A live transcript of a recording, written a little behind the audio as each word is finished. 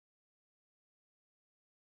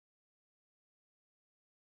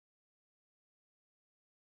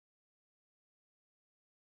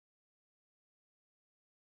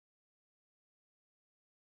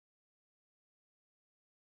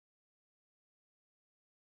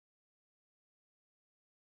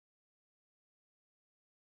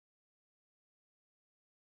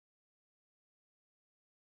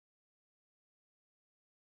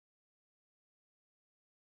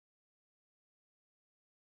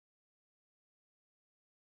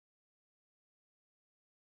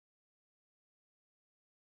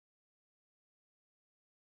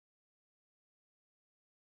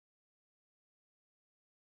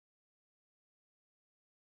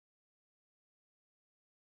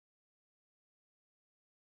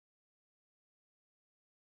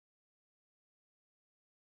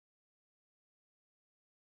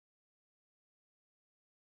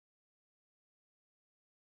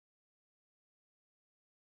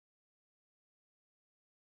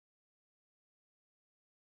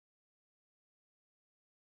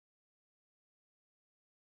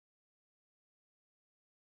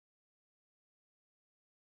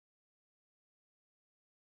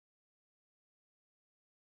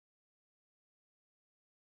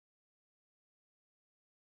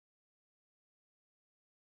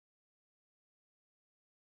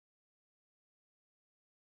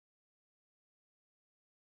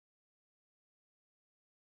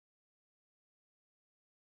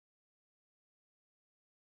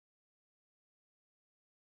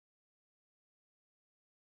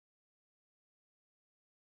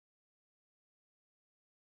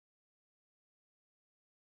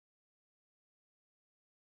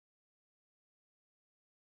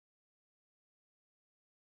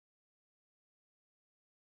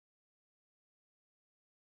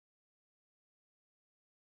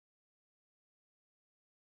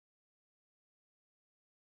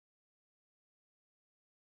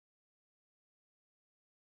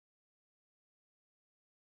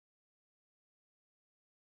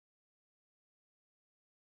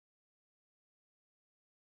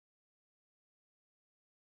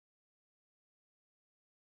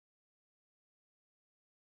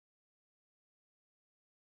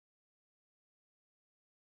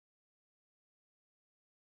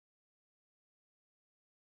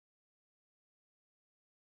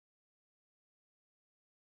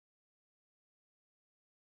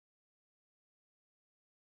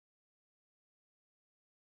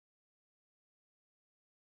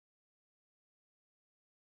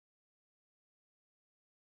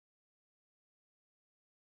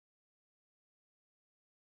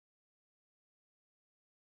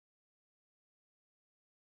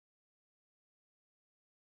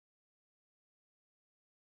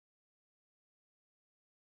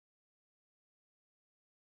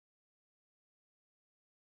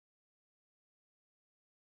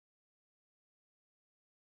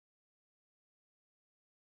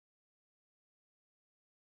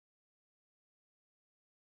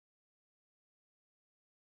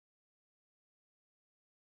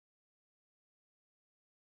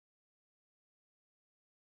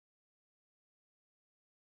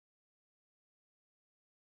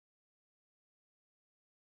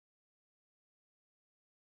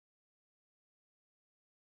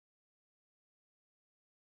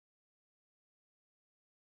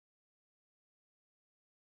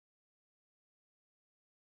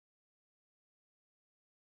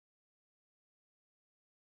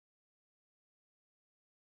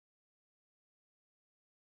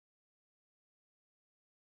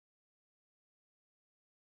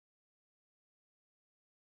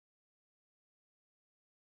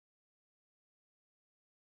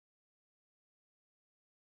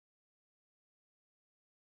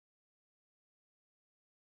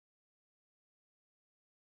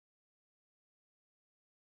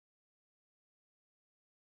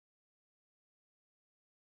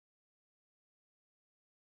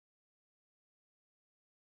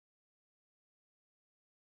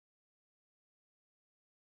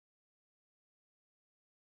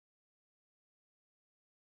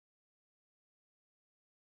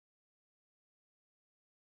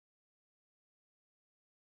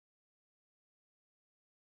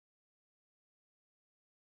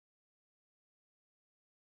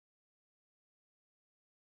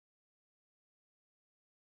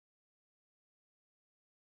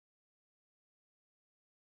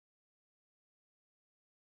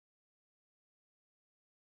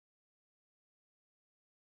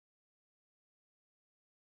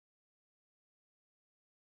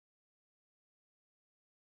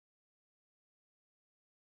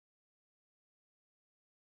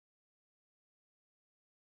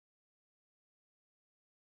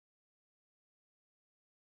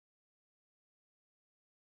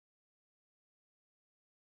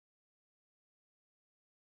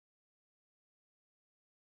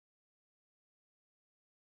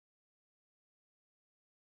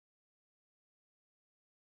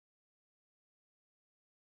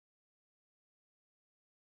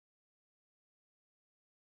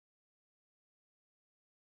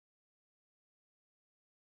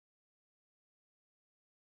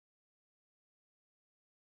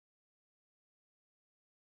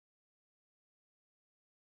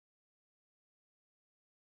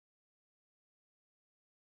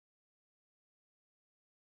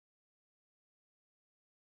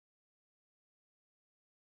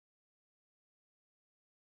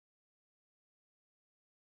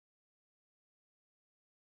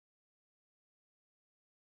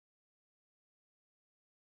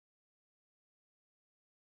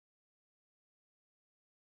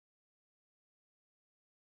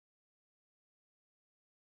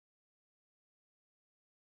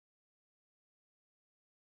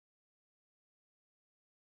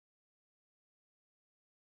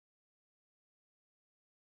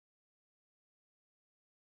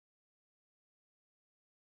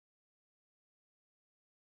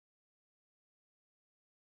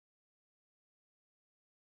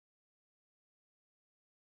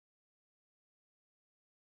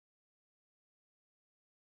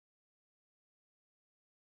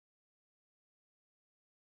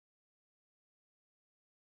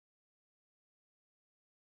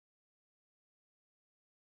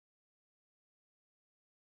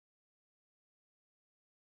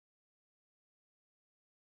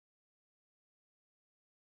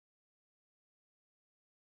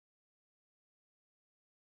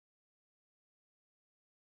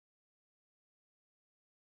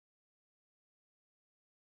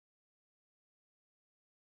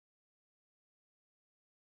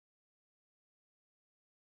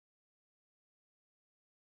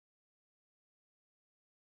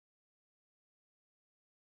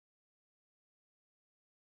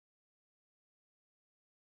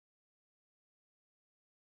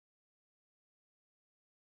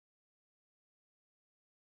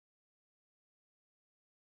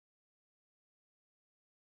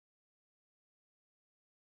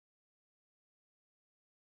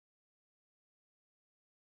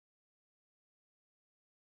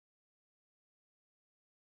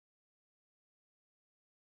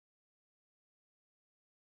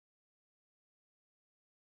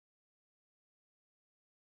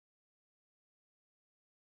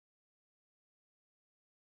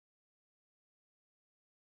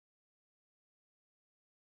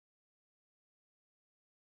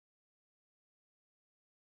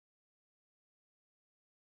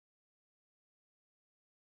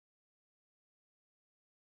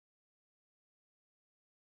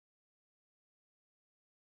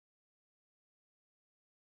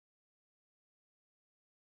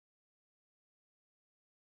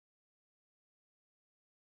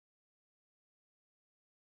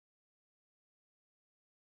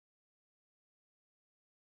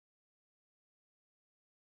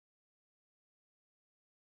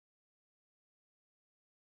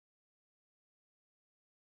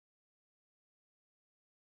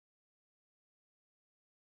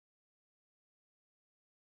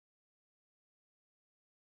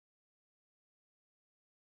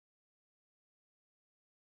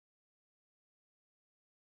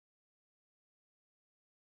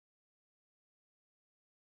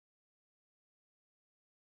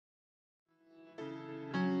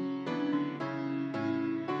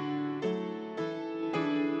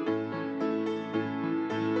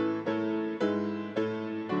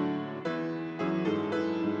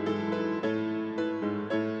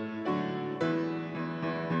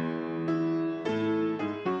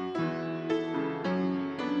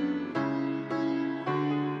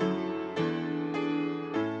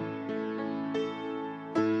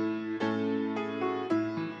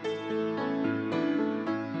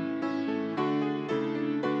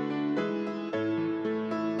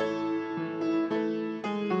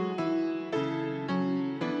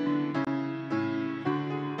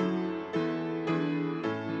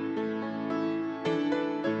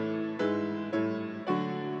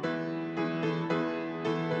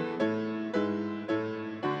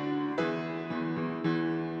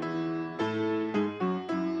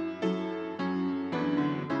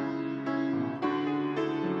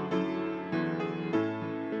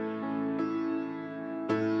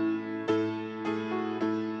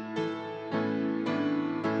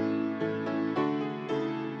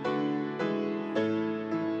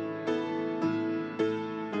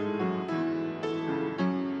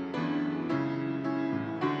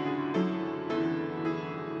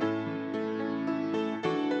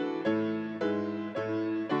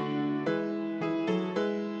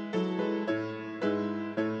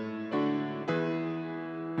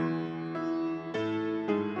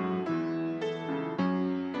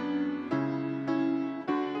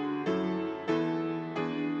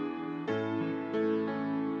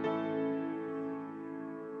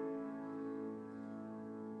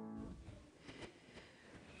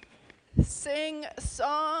Sing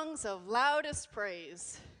songs of loudest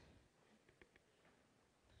praise.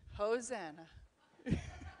 Hosanna.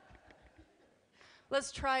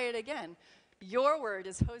 Let's try it again. Your word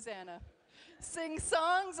is Hosanna. Sing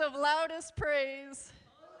songs of loudest praise.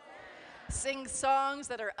 Hosanna. Sing songs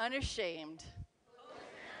that are unashamed.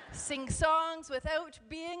 Hosanna. Sing songs without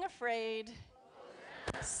being afraid.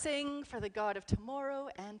 Hosanna. Sing for the God of tomorrow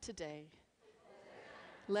and today. Hosanna.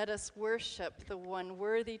 Let us worship the one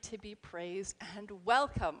worthy to be praised, and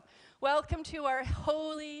welcome. Welcome to our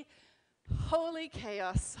Holy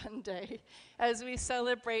Chaos Sunday as we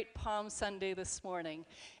celebrate Palm Sunday this morning.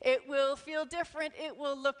 It will feel different. It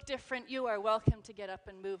will look different. You are welcome to get up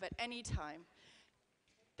and move at any time.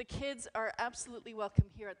 The kids are absolutely welcome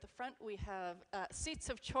here at the front. We have seats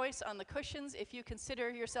of choice on the cushions. If you consider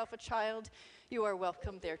yourself a child, you are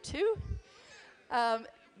welcome there too.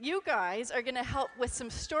 You guys are going to help with some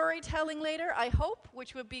storytelling later, I hope,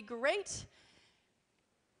 which would be great.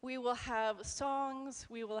 We will have songs,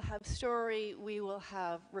 we will have story, we will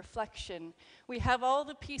have reflection. We have all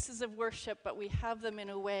the pieces of worship, but we have them in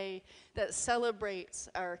a way that celebrates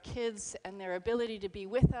our kids and their ability to be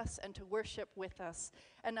with us and to worship with us.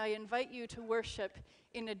 And I invite you to worship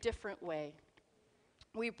in a different way.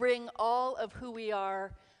 We bring all of who we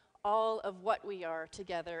are, all of what we are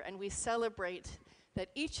together, and we celebrate that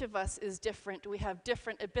each of us is different. We have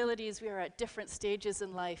different abilities, we are at different stages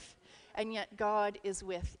in life. And yet God is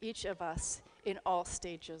with each of us in all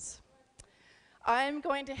stages. I'm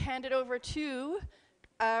going to hand it over to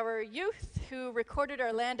our youth who recorded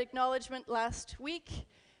our land acknowledgement last week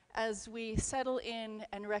as we settle in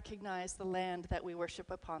and recognize the land that we worship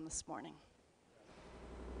upon this morning.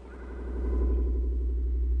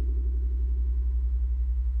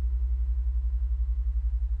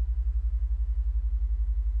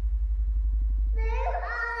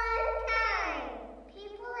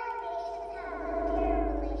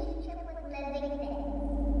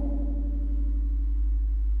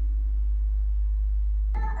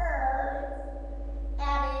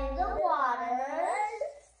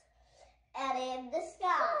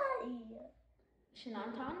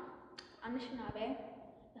 Shinanton, Anishinaabe,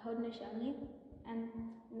 the Haudenosaunee, and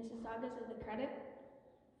Mississaugas of the Credit,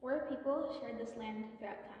 4 people shared this land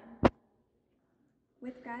throughout time.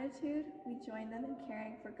 With gratitude, we join them in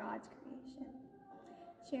caring for God's creation,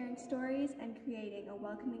 sharing stories and creating a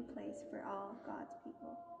welcoming place for all God's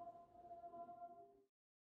people.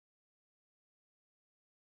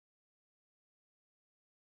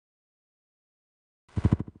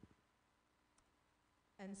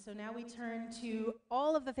 And so now we turn to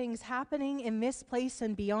all of the things happening in this place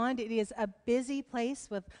and beyond. It is a busy place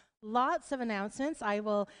with lots of announcements. I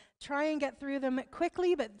will try and get through them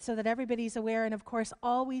quickly, but so that everybody's aware. And of course,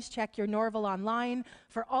 always check your Norval online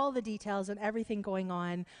for all the details and everything going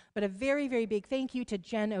on. But a very, very big thank you to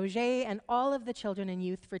Jen Auger and all of the children and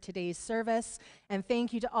youth for today's service. And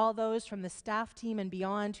thank you to all those from the staff team and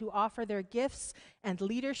beyond who offer their gifts and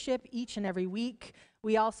leadership each and every week.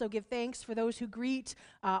 We also give thanks for those who greet,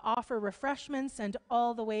 offer refreshments, and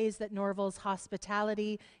all the ways that Norval's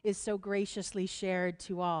hospitality is so graciously shared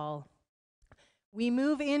to all. We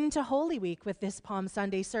move into Holy Week with this Palm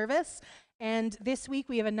Sunday service, and this week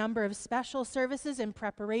we have a number of special services in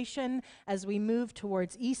preparation as we move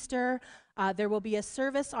towards Easter. There will be a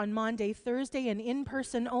service on Maundy, Thursday, and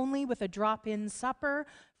in-person only with a drop-in supper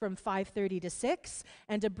from 5:30 to 6,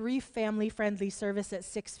 and a brief family-friendly service at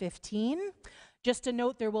 6:15. Just a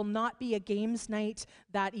note, there will not be a games night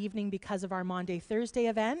that evening because of our Maundy, Thursday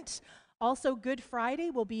event. Also, Good Friday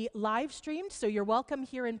will be live streamed, so you're welcome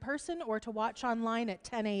here in person or to watch online at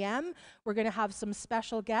 10 a.m. We're going to have some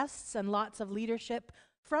special guests and lots of leadership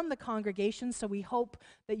from the congregation, so we hope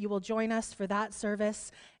that you will join us for that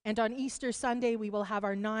service. And on Easter Sunday, we will have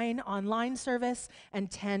our 9 online service and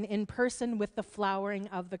 10 in person with the flowering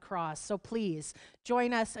of the cross. So please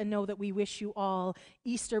join us and know that we wish you all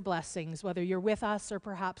Easter blessings, whether you're with us or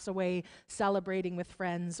perhaps away celebrating with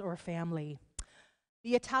friends or family.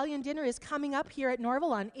 The Italian dinner is coming up here at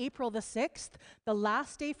Norval on April the 6th. The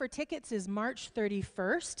last day for tickets is March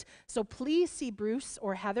 31st. So please see Bruce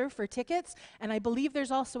or Heather for tickets. And I believe there's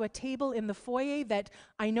also a table in the foyer that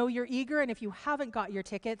I know you're eager. And if you haven't got your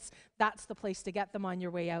tickets, that's the place to get them on your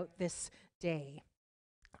way out this day.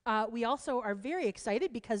 We also are very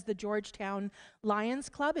excited because the Georgetown Lions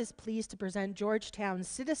Club is pleased to present Georgetown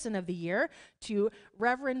Citizen of the Year to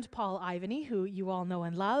Reverend Paul Ivany, who you all know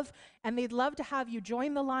and love, and they'd love to have you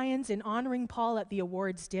join the Lions in honoring Paul at the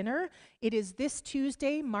awards dinner. It is this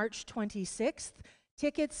Tuesday, March 26th.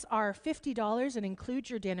 Tickets are $50 and include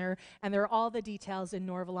your dinner, and there are all the details in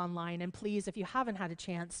Norval online. And please, if you haven't had a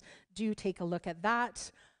chance, do take a look at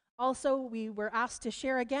that. Also, we were asked to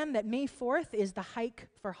share again that May 4th is the Hike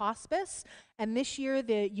for Hospice, and this year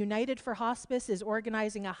the United for Hospice is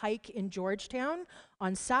organizing a hike in Georgetown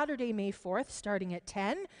on Saturday, May 4th, starting at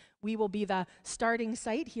 10. We will be the starting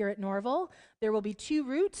site here at Norval. There will be 2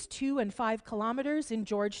 routes, 2 and 5 kilometers in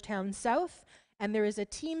Georgetown South, and there is a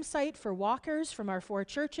team site for walkers from our 4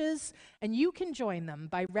 churches, and you can join them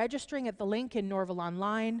by registering at the link in Norval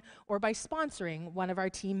Online or by sponsoring one of our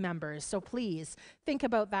team members. So please think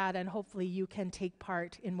about that, and hopefully you can take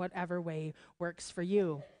part in whatever way works for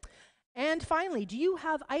you. And finally, do you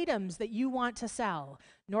have items that you want to sell?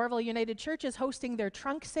 Norval United Church is hosting their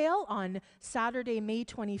trunk sale on Saturday, May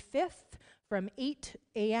 25th from 8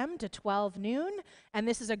 a.m. to 12 noon. And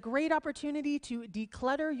this is a great opportunity to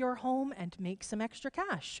declutter your home and make some extra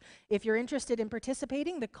cash. If you're interested in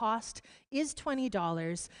participating, the cost is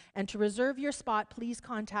 $20. And to reserve your spot, please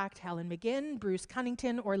contact Helen McGinn, Bruce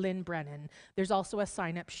Cunnington, or Lynn Brennan. There's also a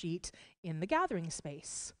sign-up sheet in the gathering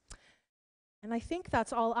space. And I think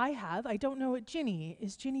that's all I have. I don't know what Ginny,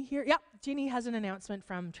 is Ginny here? Yeah, Ginny has an announcement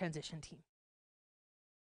from Transition Team.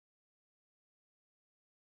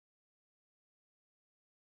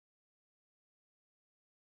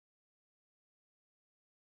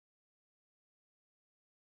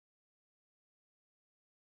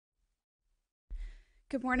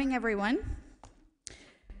 Good morning, everyone.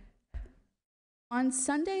 On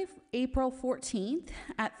Sunday, April 14th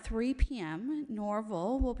at 3 p.m.,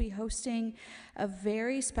 Norval will be hosting a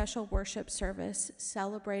very special worship service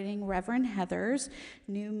celebrating Reverend Heather's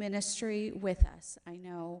new ministry with us. I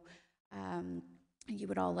know you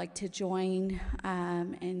would all like to join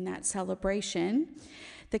in that celebration.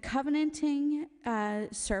 The covenanting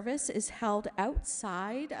service is held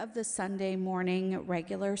outside of the Sunday morning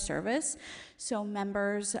regular service, so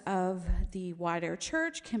members of the wider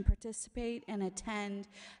church can participate and attend,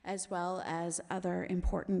 as well as other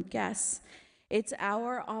important guests. It's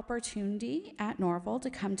our opportunity at Norval to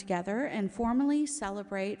come together and formally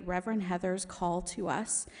celebrate Reverend Heather's call to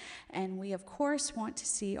us, and we, of course, want to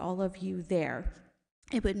see all of you there.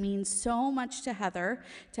 It would mean so much to Heather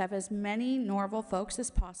to have as many Norval folks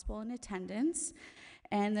as possible in attendance.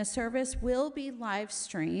 And the service will be live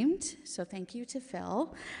streamed, so thank you to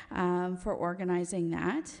Phil for organizing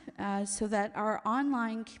that, so that our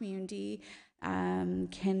online community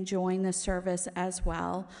can join the service as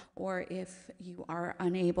well, or if you are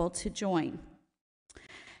unable to join.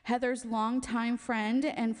 Heather's longtime friend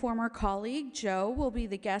and former colleague, Joe, will be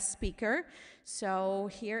the guest speaker. So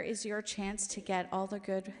here is your chance to get all the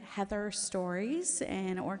good Heather stories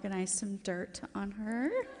and organize some dirt on her.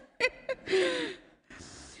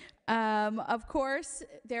 Of course,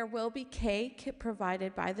 there will be cake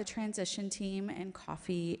provided by the transition team and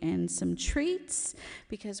coffee and some treats,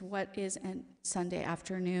 because what is a Sunday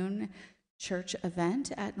afternoon church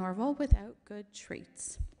event at Norval without good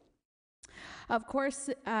treats? Of course,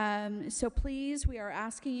 so please, we are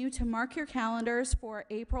asking you to mark your calendars for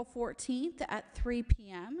April 14th at 3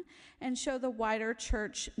 p.m. and show the wider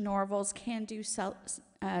church Norval's can-do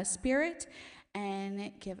spirit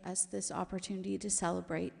and give us this opportunity to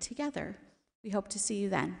celebrate together. We hope to see you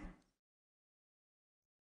then.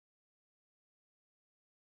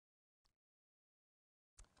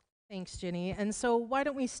 Thanks, Ginny. And so why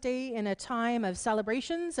don't we stay in a time of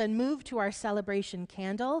celebrations and move to our celebration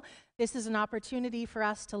candle. This is an opportunity for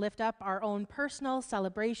us to lift up our own personal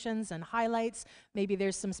celebrations and highlights. Maybe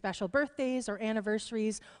there's some special birthdays or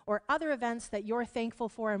anniversaries or other events that you're thankful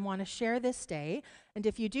for and want to share this day. And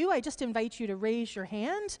if you do, I just invite you to raise your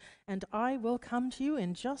hand, and I will come to you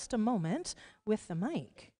in just a moment with the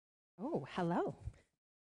mic. Oh, hello.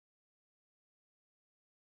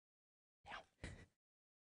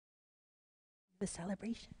 The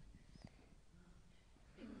celebration.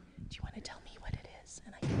 Do you want to tell me what it is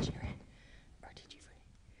and I can share it? Or did you forget?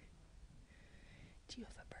 Do you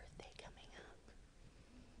have a birthday coming up?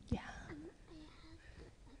 Yeah. I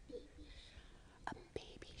have a baby shower. A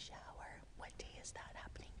baby shower. What day is that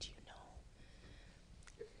happening? Do you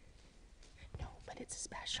know? No, but it's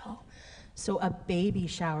special. So a baby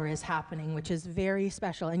shower is happening, which is very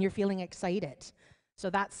special, and you're feeling excited. So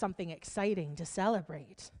that's something exciting to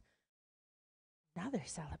celebrate. Another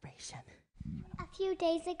celebration. A few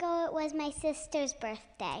days ago, it was my sister's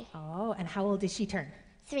birthday. Oh, and how old did she turn?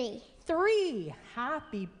 3. 3.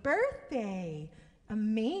 Happy birthday.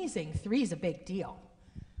 Amazing. 3 is a big deal.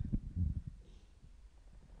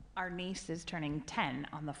 Our niece is turning 10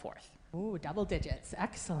 on the 4th. Ooh, double digits.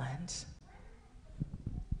 Excellent.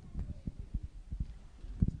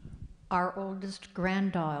 Our oldest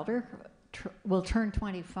granddaughter will turn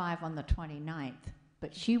 25 on the 29th,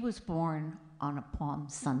 but she was born on a Palm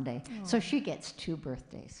Sunday. So she gets 2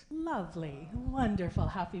 birthdays. Lovely. Wonderful.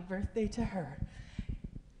 Happy birthday to her.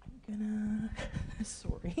 I'm gonna,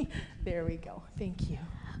 sorry. There we go. Thank you.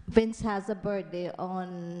 Vince has a birthday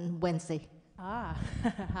on Wednesday. Ah,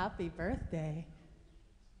 happy birthday.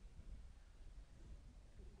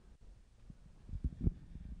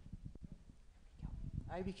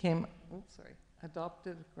 I became,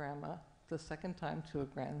 adopted grandma the second time to a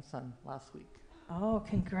grandson last week. Oh,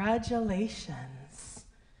 congratulations.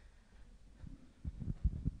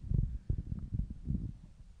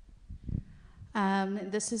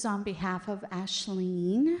 This is on behalf of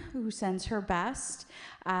Ashleen, who sends her best.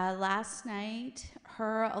 Last night,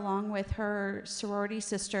 her, along with her sorority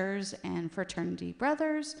sisters and fraternity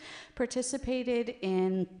brothers, participated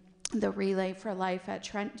in the Relay for Life at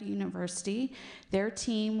Trent University. Their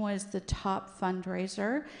team was the top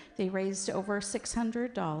fundraiser. They raised over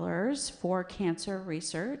 $600 for cancer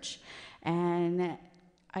research. And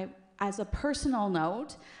as a personal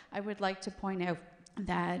note, I would like to point out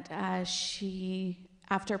that she,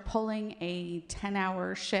 after pulling a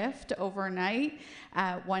 10-hour shift overnight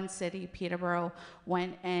at one city, Peterborough,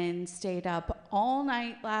 went and stayed up all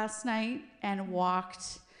night last night and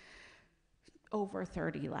walked over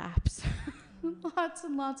 30 laps. Lots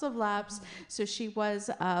and lots of laps. So she was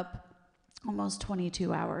up almost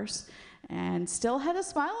 22 hours and still had a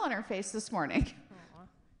smile on her face this morning. Aww.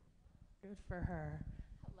 Good for her.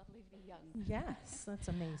 How lovely to be young. Yes, that's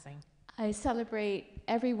amazing. I celebrate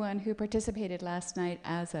everyone who participated last night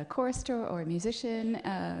as a chorister or a musician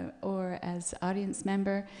or as audience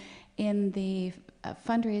member in the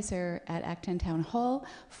fundraiser at Acton Town Hall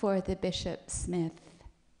for the Bishop Smith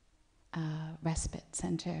Respite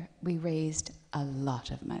Center. We raised a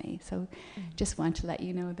lot of money, so just want to let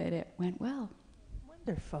you know that it went well.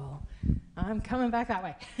 Wonderful. I'm coming back that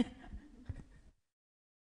way.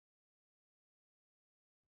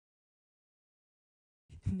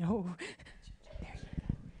 No.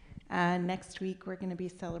 Next week, we're going to be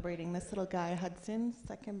celebrating this little guy, Hudson's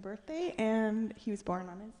 2nd birthday, and he was born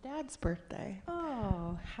on his dad's birthday.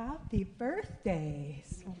 Oh, happy birthday.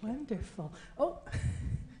 So wonderful. Oh.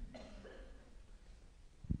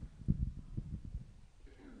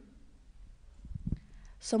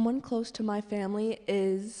 Someone close to my family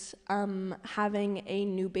is having a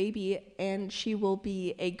new baby, and she will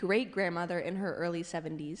be a great-grandmother in her early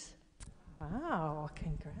 70s. Wow,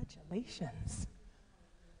 congratulations.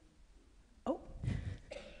 Oh.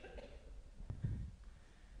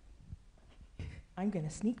 I'm going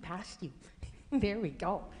to sneak past you. There we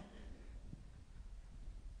go.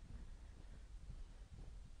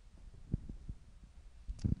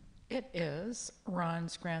 It is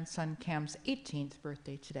Ron's grandson Cam's 18th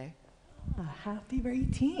birthday today. Happy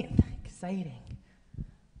 18th. Exciting.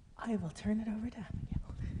 I will turn it over to Abigail.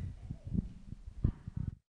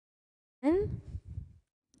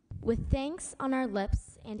 With thanks on our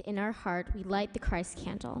lips and in our heart, we light the Christ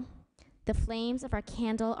candle. The flames of our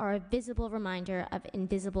candle are a visible reminder of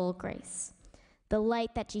invisible grace. The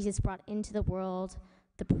light that Jesus brought into the world,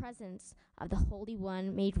 the presence of the Holy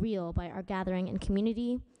One made real by our gathering in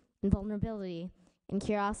community, in vulnerability, in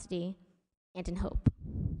curiosity, and in hope.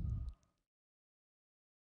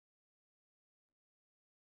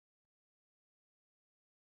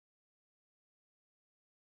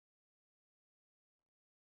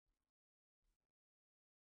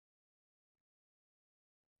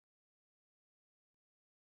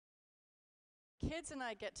 Kids and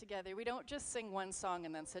I get together. We don't just sing one song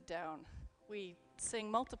and then sit down. We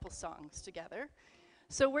sing multiple songs together.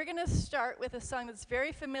 So we're going to start with a song that's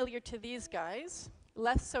very familiar to these guys,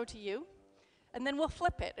 less so to you, and then we'll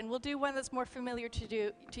flip it, and we'll do one that's more familiar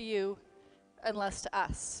to you and less to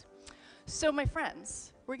us. So my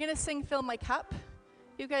friends, we're going to sing Fill My Cup.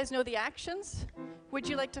 You guys know the actions. Would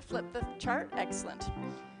you like to flip the chart? Excellent.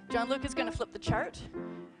 John Luke is going to flip the chart.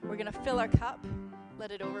 We're going to fill our cup,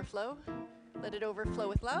 let it overflow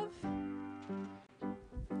with love.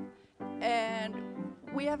 And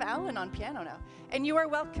we have Alan on piano now. And you are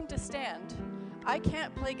welcome to stand. I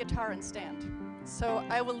can't play guitar and stand, so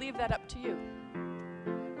I will leave that up to you.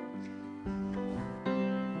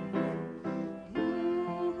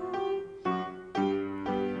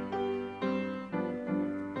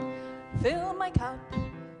 Fill my cup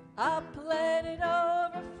up, let it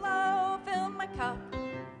overflow. Fill my cup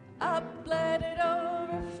up, let it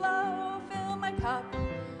overflow. Fill my cup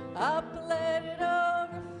up, let it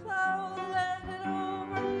overflow. Let it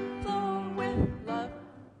overflow with love.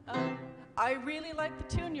 I really like the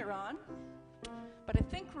tune you're on, but I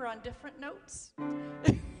think we're on different notes.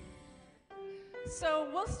 So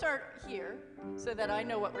we'll start here so that I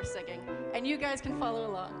know what we're singing, and you guys can follow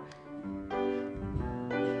along.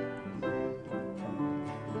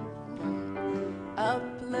 up,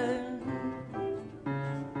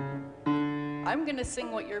 I'm going to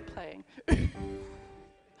sing what you're playing.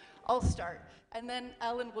 I'll start, and then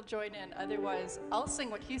Alan will join in. Otherwise, I'll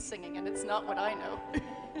sing what he's singing, and it's not what I know.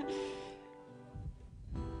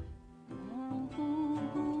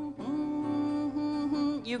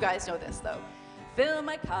 You guys know this, though. Fill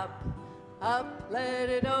my cup up, let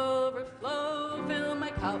it overflow. Fill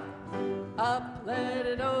my cup up, let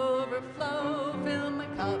it overflow. Fill my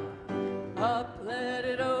cup up, let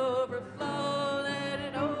it overflow. Let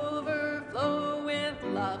it overflow with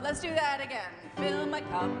love. Let's do that again. Fill my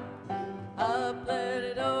cup up, let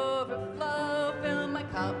it overflow. Fill my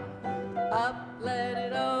cup up, let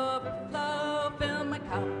it overflow. Fill my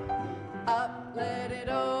cup up, let it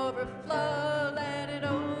overflow. Let it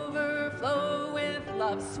overflow with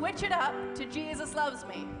love. Switch it up to Jesus loves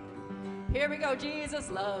me. Here we go. Jesus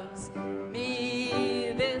loves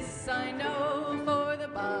me. This I know, for the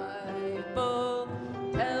Bible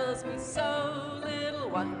tells me so. Little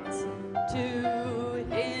ones to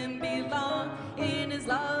him belong. In his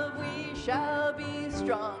love we shall be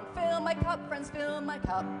strong. Fill my cup, friends, fill my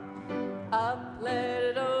cup up, let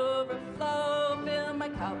it overflow. Fill my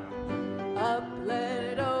cup up, let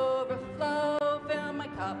it overflow. Fill my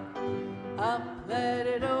cup up, let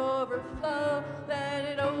it overflow. Let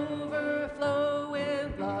it overflow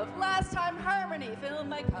with love. Last time, harmony. Fill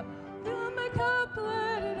my cup,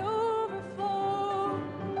 let it overflow.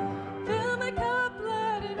 Fill my cup,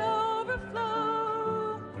 let it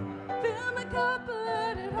overflow. Fill my cup,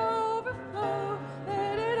 let it overflow.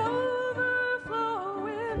 Let it overflow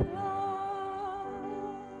with love.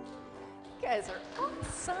 You guys are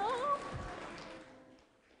awesome.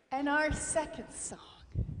 And our second song,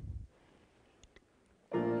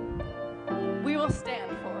 we will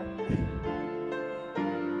stand for.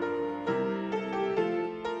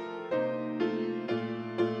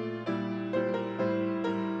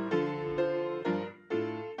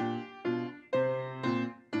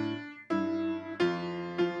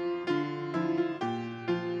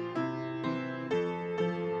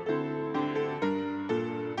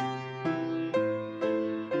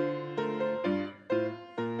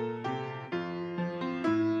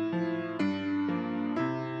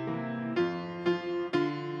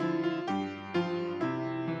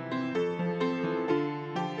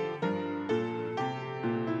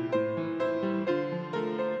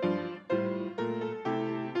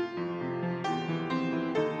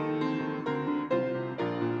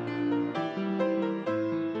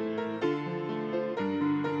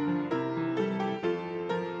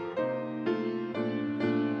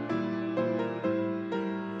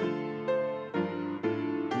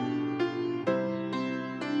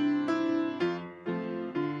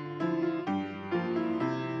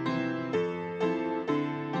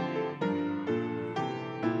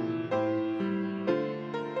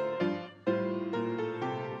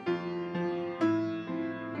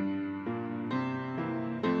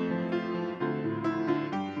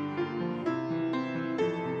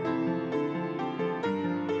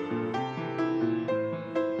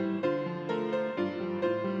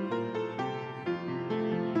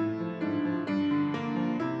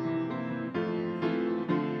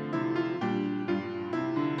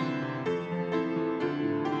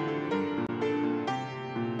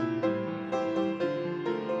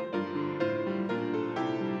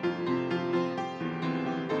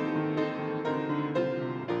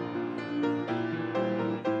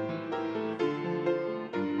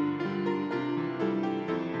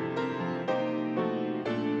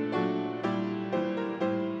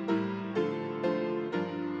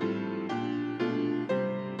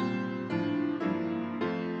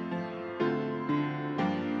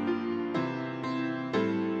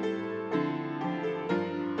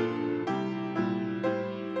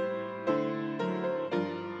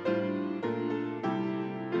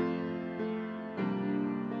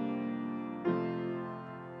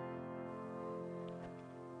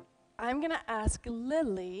 I'm going to ask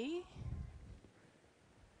Lily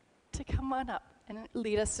to come on up and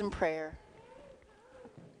lead us in prayer.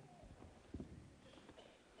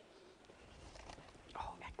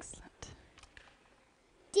 Oh, excellent.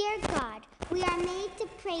 Dear God, we are made to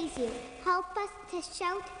praise you. Help us to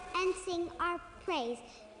shout and sing our praise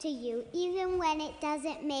to you, even when it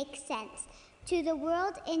doesn't make sense. To the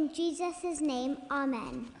world, in Jesus' name,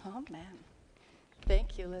 amen. Amen.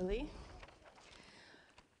 Thank you, Lily.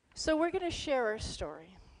 So we're going to share our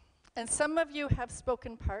story. And some of you have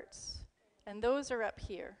spoken parts, and those are up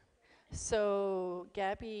here. So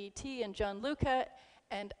Gabby T. and John Luca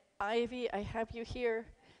and Ivy, I have you here.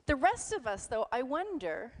 The rest of us, though, I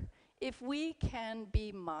wonder if we can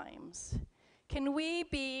be mimes. Can we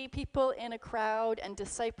be people in a crowd and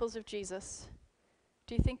disciples of Jesus?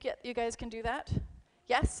 Do you think you guys can do that?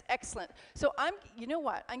 Yes? Excellent. So you know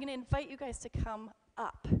what? I'm going to invite you guys to come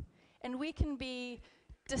up. And we can be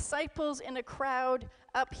disciples in a crowd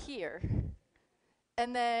up here.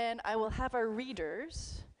 And then I will have our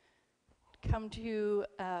readers come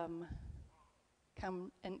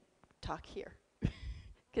and talk here.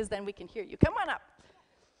 Because then we can hear you. Come on up.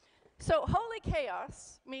 So holy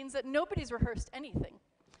chaos means that nobody's rehearsed anything.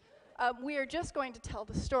 We are just going to tell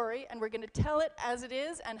the story, and we're going to tell it as it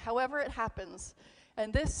is and however it happens.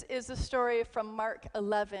 And this is the story from Mark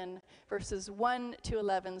 11, verses 1 to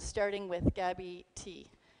 11, starting with Gabby T.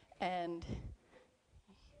 And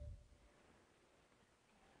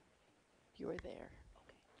you are there.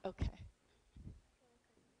 Okay.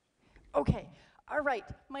 Okay. All right.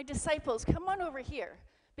 My disciples, come on over here,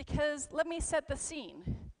 because let me set the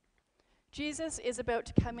scene. Jesus is about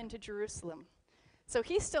to come into Jerusalem. So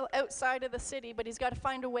he's still outside of the city, but he's got to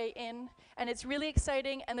find a way in, and it's really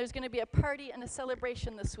exciting, and there's going to be a party and a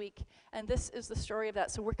celebration this week, and this is the story of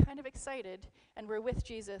that. So we're kind of excited, and we're with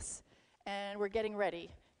Jesus, and we're getting ready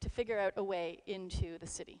to figure out a way into the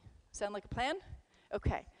city. Sound like a plan?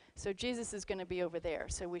 Okay, so Jesus is going to be over there,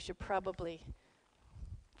 so we should probably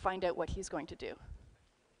find out what he's going to do.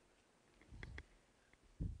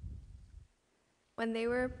 When they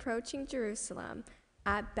were approaching Jerusalem,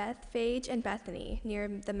 at Bethphage and Bethany, near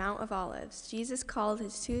the Mount of Olives, Jesus called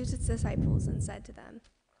his 2 disciples and said to them,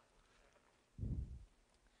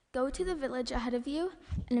 Go to the village ahead of you,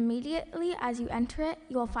 and immediately as you enter it,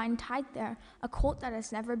 you will find tied there a colt that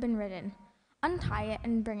has never been ridden. Untie it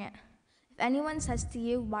and bring it. If anyone says to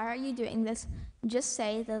you, Why are you doing this? Just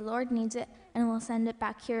say, The Lord needs it, and we'll send it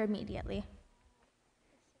back here immediately.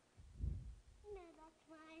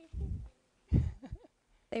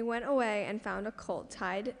 They went away and found a colt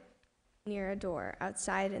tied near a door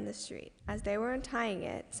outside in the street. As they were untying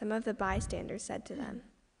it, some of the bystanders said to them,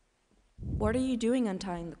 What are you doing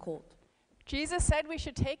untying the colt? Jesus said we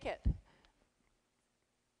should take it.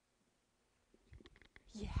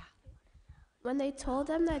 Yeah. When they told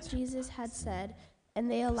them that Jesus had said, and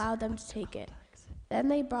they allowed them to take it, then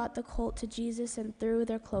they brought the colt to Jesus and threw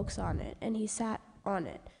their cloaks on it, and he sat on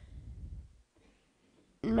it.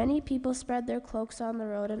 Many people spread their cloaks on the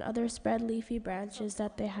road, and others spread leafy branches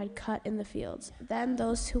that they had cut in the fields. Then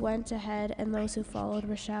those who went ahead and those who followed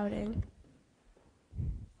were shouting,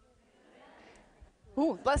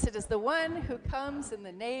 Ooh, blessed is the one who comes in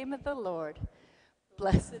the name of the Lord.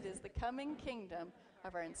 Blessed is the coming kingdom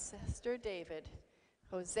of our ancestor David.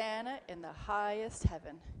 Hosanna in the highest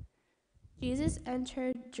heaven. Jesus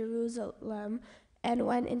entered Jerusalem and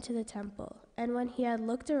went into the temple. And when he had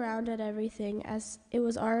looked around at everything, as it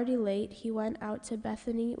was already late, he went out to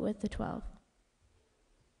Bethany with the 12.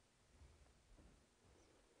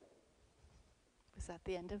 Was that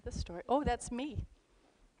the end of the story? Oh, that's me.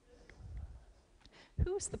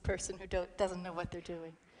 Who's the person who doesn't know what they're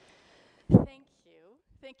doing? Thank you.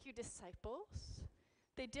 Thank you, disciples.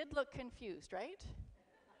 They did look confused, right?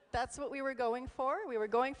 That's what we were going for. We were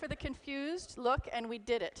going for the confused look, and we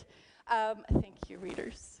did it. Thank you,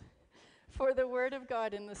 readers, for the word of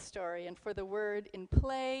God in the story, and for the word in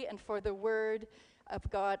play, and for the word of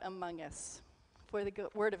God among us. For the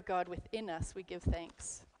word of God within us, we give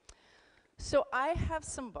thanks. So I have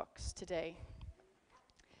some books today.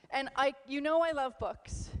 And I love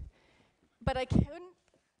books, but I couldn't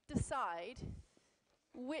decide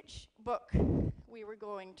which book we were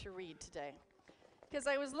going to read today. Because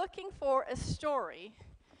I was looking for a story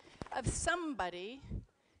of somebody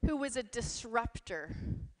who was a disruptor.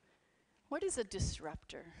 What is a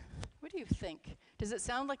disruptor? What do you think? Does it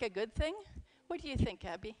sound like a good thing? What do you think,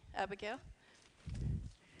 Abigail?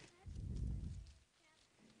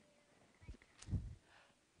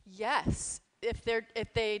 Yes.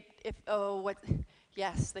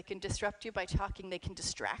 Yes, they can disrupt you by talking. They can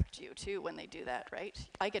distract you too when they do that, right?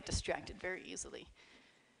 I get distracted very easily.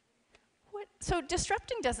 So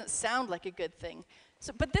disrupting doesn't sound like a good thing.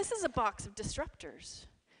 But this is a box of disruptors.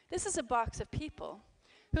 This is a box of people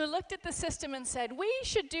who looked at the system and said, we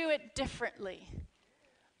should do it differently.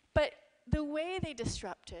 But the way they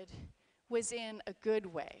disrupted was in a good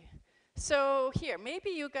way. So here,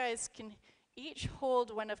 maybe you guys can each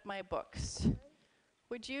hold one of my books.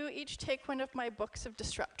 Would you each take one of my books of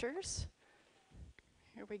disruptors?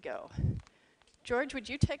 Here we go. George, would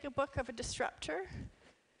you take a book of a disruptor?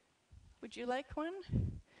 Would you like one?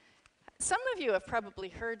 Some of you have probably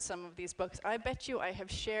heard some of these books. I bet you I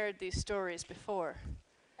have shared these stories before.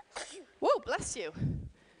 Whoa, bless you.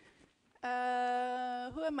 Who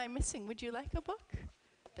am I missing? Would you like a book?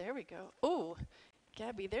 There we go. Oh,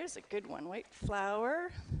 Gabby, there's a good one. White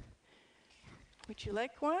flower. Would you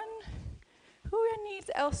like one? Who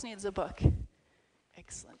else needs a book?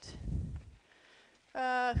 Excellent.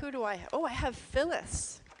 Who do I have? Oh, I have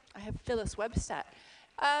Phyllis. I have Phyllis Webstat.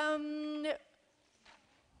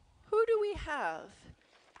 Who do we have?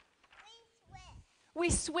 We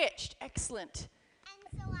switched. Excellent.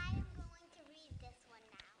 And so I am going to read this one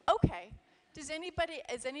now. Okay. Is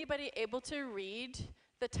anybody able to read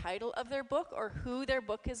the title of their book or who their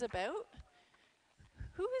book is about?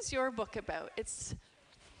 Who is your book about? It's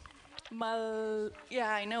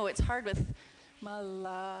yeah, I know it's hard with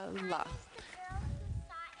Malala.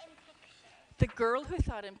 The girl who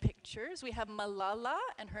thought in pictures. We have Malala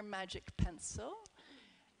and her magic pencil.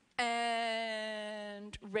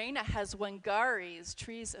 And Raina has Wangari's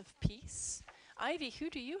Trees of Peace. Ivy, who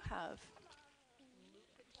do you have?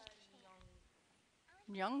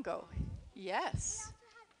 Nyong'o. Yes.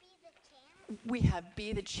 We have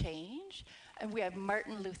Be the Change. And we have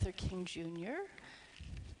Martin Luther King Jr.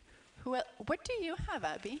 What do you have,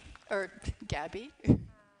 Abby? Or Gabby?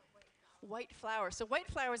 White Flower. So White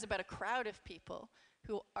Flower is about a crowd of people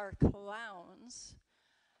who are clowns.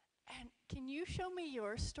 And can you show me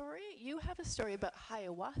your story? You have a story about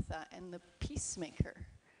Hiawatha and the peacemaker.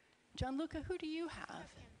 John Luca, who do you have?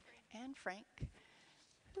 Anne Frank.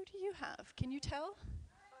 Who do you have? Can you tell?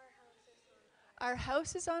 Our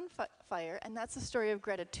house is on fire, and that's the story of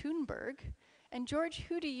Greta Thunberg. And George,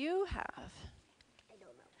 who do you have? I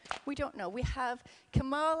don't know. We don't know. We have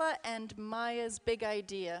Kamala and Maya's Big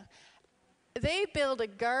Idea. They built a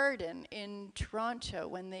garden in Toronto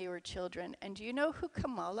when they were children. And do you know who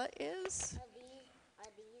Kamala is? Are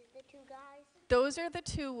these the two guys? Those are the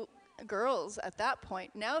two girls at that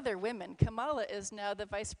point. Now they're women. Kamala is now the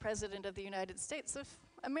Vice President of the United States of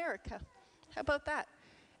America. How about that?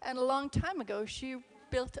 And a long time ago, she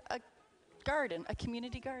built a garden, a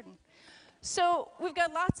community garden. So we've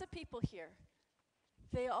got lots of people here.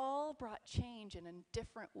 They all brought change in a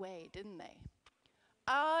different way, didn't they?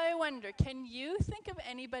 I wonder, can you think of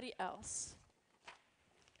anybody else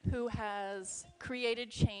who has created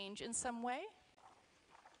change in some way?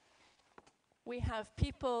 We have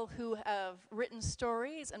people who have written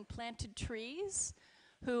stories and planted trees,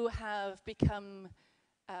 who have become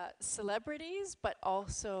celebrities, but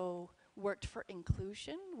also worked for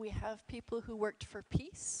inclusion. We have people who worked for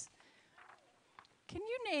peace. Can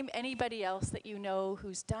you name anybody else that you know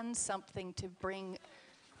who's done something to bring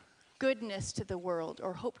goodness to the world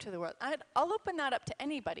or hope to the world? I'll open that up to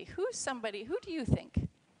anybody. Who do you think?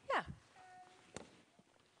 Yeah.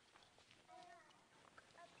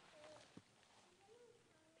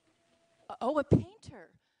 Oh, a painter.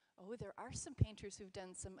 Oh, there are some painters who've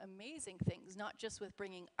done some amazing things, not just with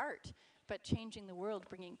bringing art, but changing the world,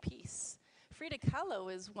 bringing peace. Frida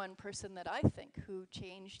Kahlo is one person that I think who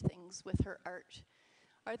changed things with her art.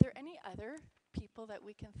 Are there any other people that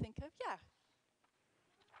we can think of? Yeah.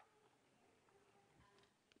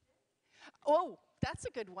 Oh, that's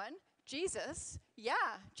a good one. Jesus. Yeah,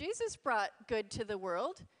 Jesus brought good to the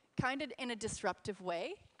world, kind of in a disruptive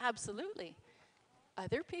way. Absolutely.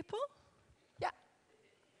 Other people? Yeah.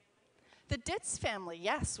 The Ditz family,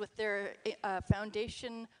 yes, with their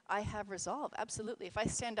foundation, I Have Resolve. Absolutely. If I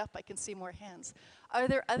stand up, I can see more hands. Are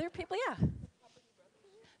there other people? Yeah.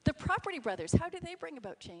 The Property Brothers, how do they bring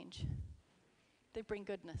about change? They bring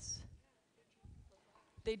goodness.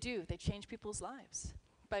 They do. They change people's lives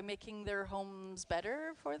by making their homes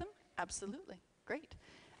better for them. Absolutely. Great.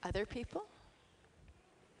 Other people?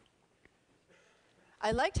 I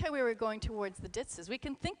liked how we were going towards the Ditzes. We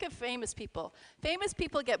can think of famous people. Famous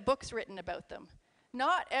people get books written about them.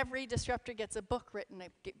 Not every disruptor gets a book written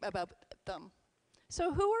about them.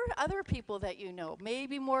 So who are other people that you know?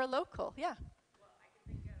 Maybe more local. Yeah. Well, I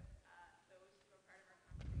can think of those who are part of our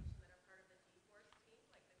congregation that are part of the G-Force team,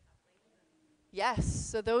 like the couplings. Yes,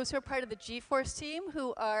 so those who are part of the G-Force team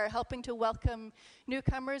who are helping to welcome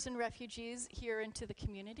newcomers and refugees here into the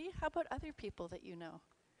community. How about other people that you know?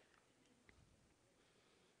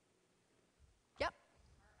 Yep.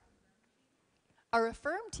 Our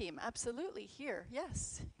Affirm team, absolutely, here,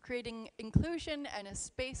 yes. Creating inclusion and a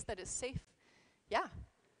space that is safe. Yeah.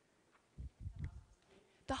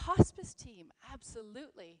 The hospice team,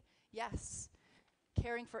 absolutely, yes.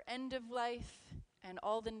 Caring for end of life and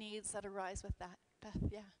all the needs that arise with that. Beth,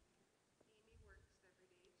 yeah. Amy works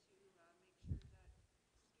every day to make sure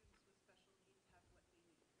that students with special needs have what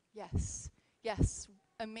they need. Yes, yes.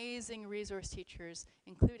 Amazing resource teachers,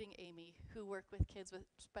 including Amy, who work with kids with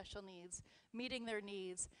special needs, meeting their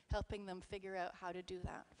needs, helping them figure out how to do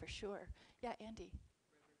that, for sure. Yeah, Andy.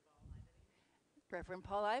 Reverend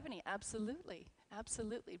Paul Ivany, absolutely.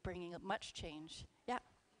 Absolutely, bringing much change. Yeah.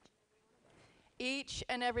 Each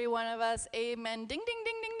and every one of us, amen. Ding, ding,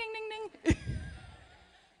 ding, ding, ding, ding,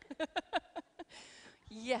 ding.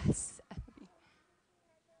 Yes.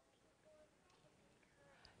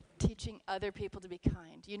 Teaching other people to be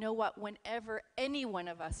kind. You know what? Whenever any one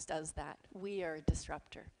of us does that, we are a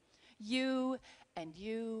disruptor. You and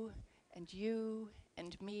you and you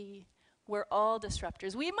and me, we're all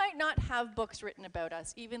disruptors. We might not have books written about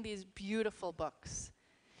us, even these beautiful books.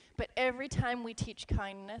 But every time we teach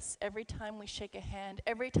kindness, every time we shake a hand,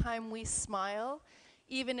 every time we smile,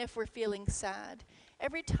 even if we're feeling sad,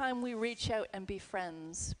 every time we reach out and be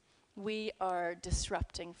friends, we are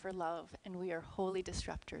disrupting for love, and we are holy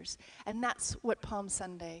disruptors. And that's what Palm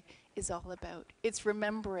Sunday is all about. It's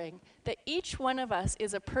remembering that each one of us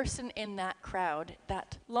is a person in that crowd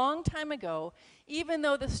that long time ago, even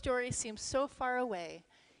though the story seems so far away,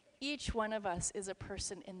 each one of us is a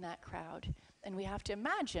person in that crowd. And we have to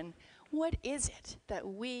imagine, what is it that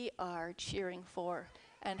we are cheering for?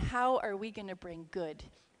 And how are we going to bring good?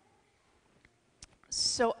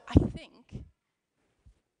 So I think,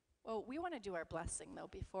 well, we want to do our blessing, though,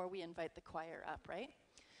 before we invite the choir up, right?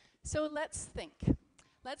 So let's think.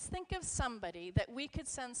 Let's think of somebody that we could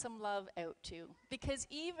send some love out to. Because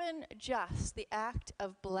even just the act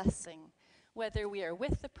of blessing, whether we are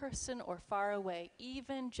with the person or far away,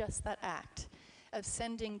 even just that act of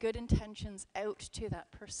sending good intentions out to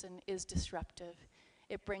that person is disruptive.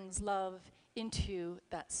 It brings love into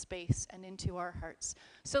that space and into our hearts.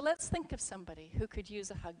 So let's think of somebody who could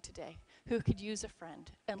use a hug today, who could use a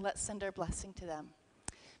friend, and let's send our blessing to them.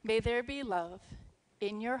 May there be love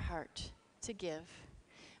in your heart to give.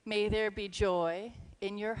 May there be joy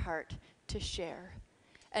in your heart to share.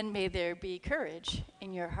 And may there be courage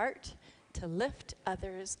in your heart to lift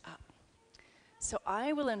others up. So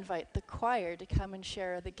I will invite the choir to come and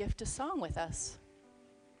share the gift of song with us.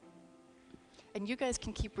 And you guys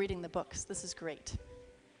can keep reading the books. This is great.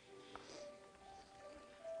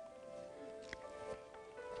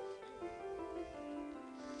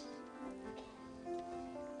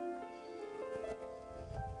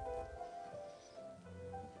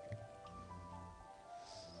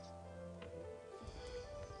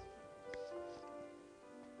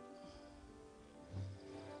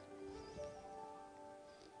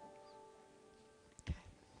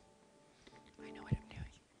 I know what I'm doing.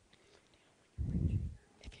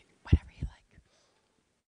 Whatever you like.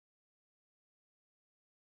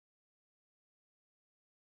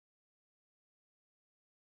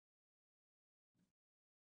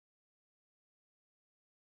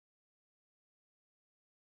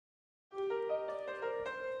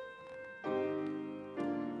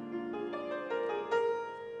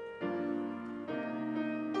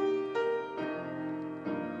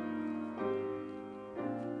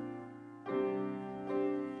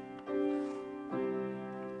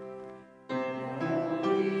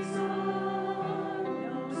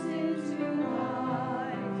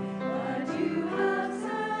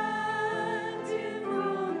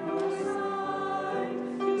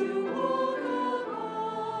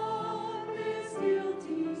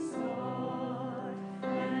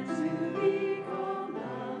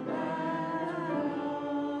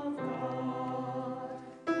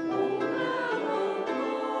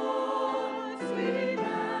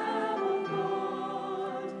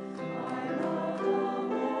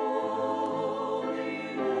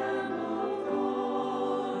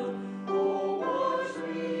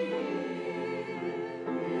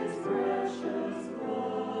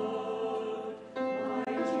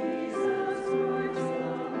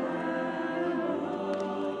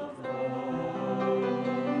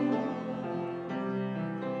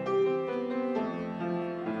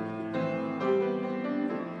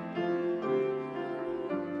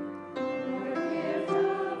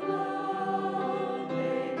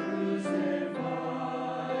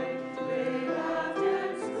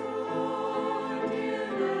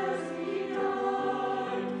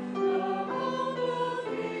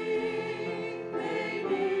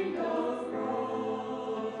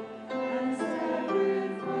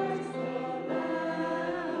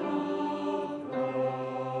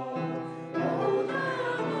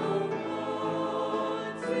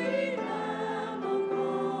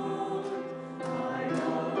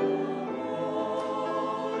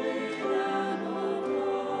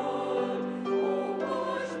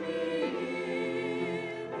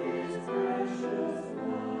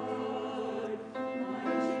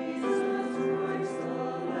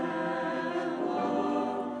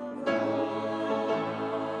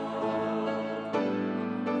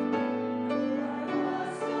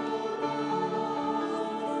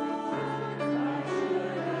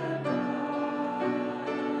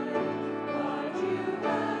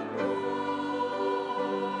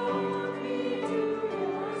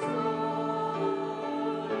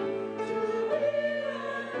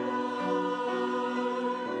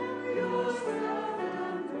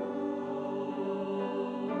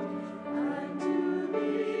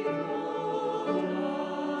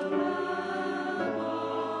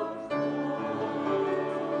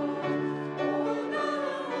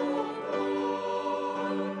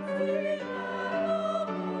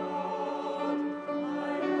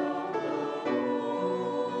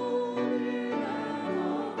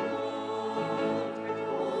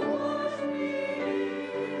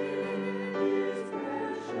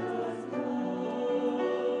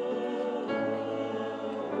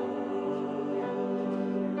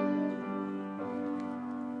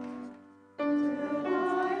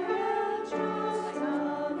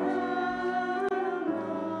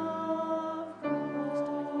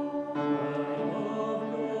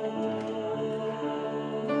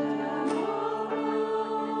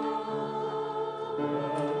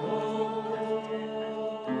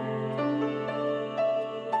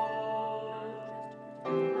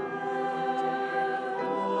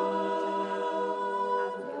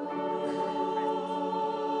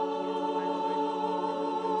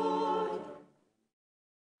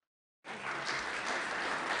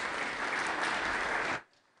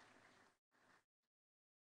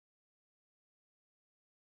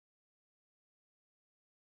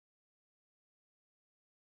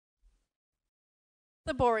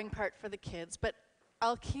 The boring part for the kids, but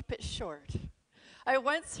I'll keep it short. I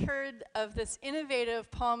once heard of this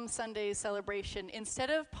innovative Palm Sunday celebration. Instead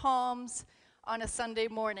of palms on a Sunday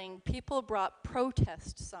morning, people brought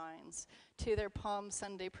protest signs to their Palm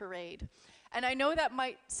Sunday parade. And I know that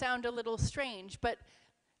might sound a little strange, but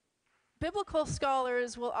biblical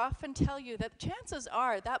scholars will often tell you that chances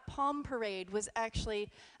are that palm parade was actually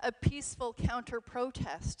a peaceful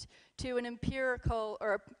counter-protest to an imperial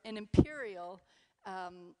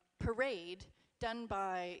parade done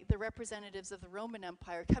by the representatives of the Roman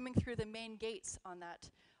Empire coming through the main gates on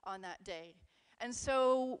that day. And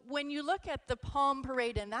so when you look at the palm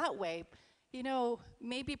parade in that way, you know,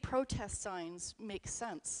 maybe protest signs make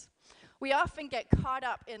sense. We often get caught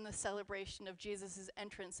up in the celebration of Jesus'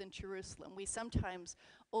 entrance in Jerusalem. We sometimes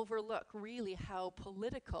overlook really how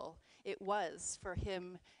political it was for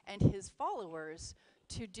him and his followers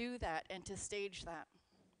to do that and to stage that.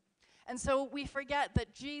 And so we forget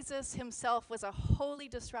that Jesus himself was a holy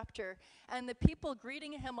disruptor, and the people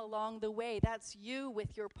greeting him along the way, that's you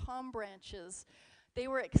with your palm branches, they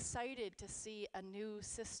were excited to see a new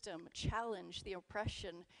system challenge the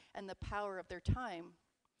oppression and the power of their time.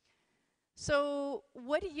 So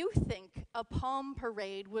what do you think a palm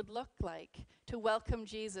parade would look like to welcome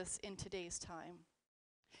Jesus in today's time?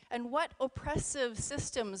 And what oppressive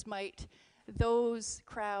systems might those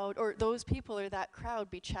people or that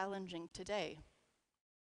crowd be challenging today?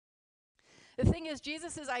 The thing is,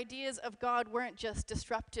 Jesus' ideas of God weren't just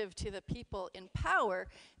disruptive to the people in power,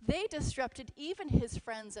 they disrupted even his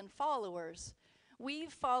friends and followers.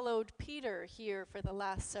 We've followed Peter here for the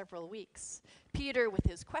last several weeks. Peter with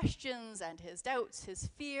his questions and his doubts, his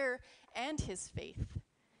fear and his faith.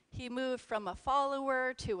 He moved from a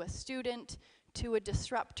follower to a student to a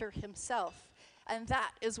disruptor himself. And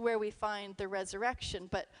that is where we find the resurrection,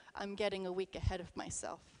 but I'm getting a week ahead of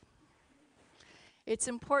myself. It's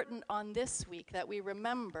important on this week that we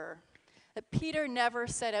remember that Peter never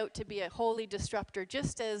set out to be a holy disruptor,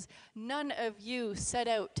 just as none of you set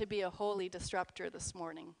out to be a holy disruptor this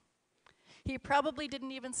morning. He probably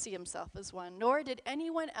didn't even see himself as one, nor did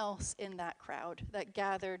anyone else in that crowd that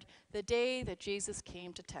gathered the day that Jesus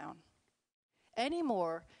came to town. Any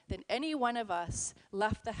more than any one of us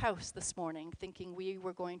left the house this morning thinking we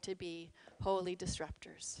were going to be holy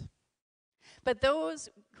disruptors. But those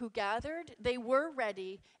who gathered, they were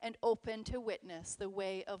ready and open to witness the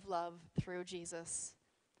way of love through Jesus.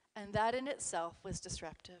 And that in itself was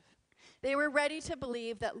disruptive. They were ready to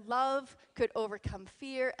believe that love could overcome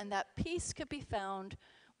fear and that peace could be found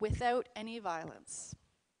without any violence.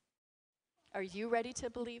 Are you ready to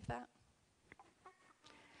believe that?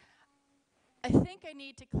 I think I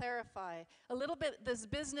need to clarify a little bit this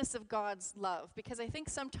business of God's love, because I think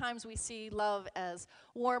sometimes we see love as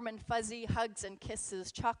warm and fuzzy, hugs and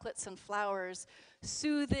kisses, chocolates and flowers,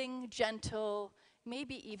 soothing, gentle,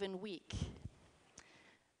 maybe even weak.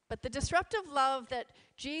 But the disruptive love that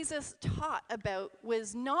Jesus taught about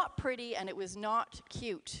was not pretty and it was not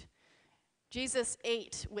cute. Jesus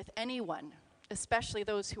ate with anyone, especially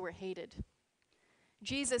those who were hated.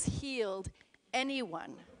 Jesus healed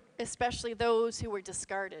anyone, especially those who were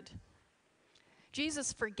discarded.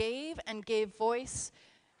 Jesus forgave and gave voice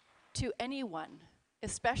to anyone,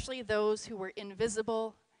 especially those who were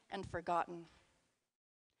invisible and forgotten.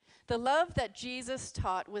 The love that Jesus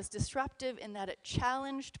taught was disruptive in that it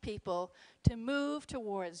challenged people to move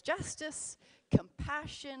towards justice,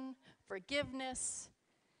 compassion, forgiveness,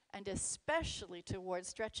 and especially towards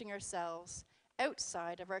stretching ourselves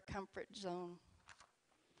outside of our comfort zone.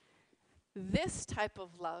 This type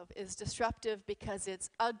of love is disruptive because it's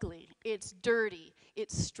ugly, it's dirty,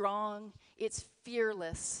 it's strong, it's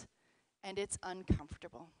fearless, and it's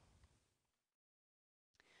uncomfortable.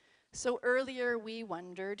 So earlier we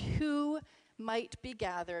wondered who might be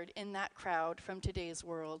gathered in that crowd from today's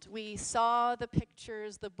world. We saw the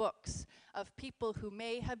pictures, the books of people who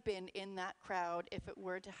may have been in that crowd if it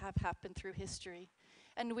were to have happened through history.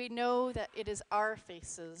 And we know that it is our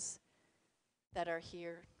faces that are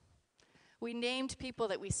here. We named people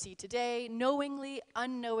that we see today, knowingly,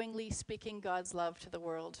 unknowingly speaking God's love to the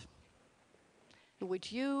world.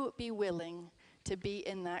 Would you be willing to be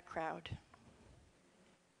in that crowd?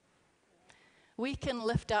 We can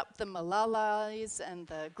lift up the Malalas and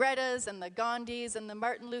the Gretas and the Gandhis and the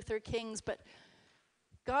Martin Luther Kings, but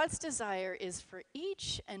God's desire is for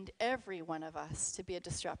each and every one of us to be a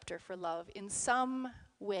disruptor for love in some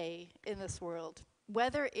way in this world,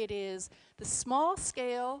 whether it is the small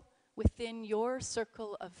scale within your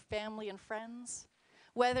circle of family and friends,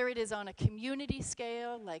 whether it is on a community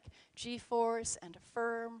scale like G-Force and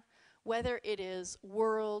Affirm, whether it is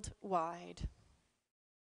worldwide.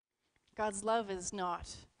 God's love is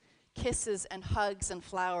not kisses and hugs and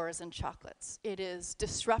flowers and chocolates. It is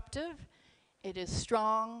disruptive, it is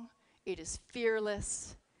strong, it is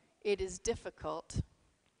fearless, it is difficult.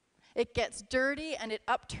 It gets dirty and it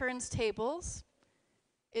upturns tables.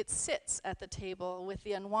 It sits at the table with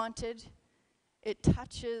the unwanted. It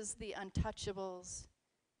touches the untouchables.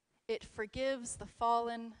 It forgives the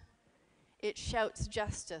fallen. It shouts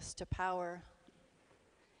justice to power.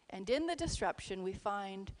 And in the disruption, we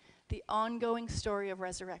find the ongoing story of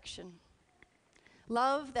resurrection.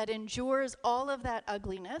 Love that endures all of that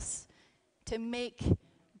ugliness to make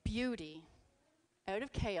beauty out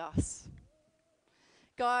of chaos.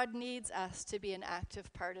 God needs us to be an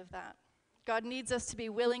active part of that. God needs us to be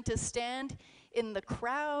willing to stand in the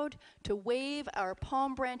crowd, to wave our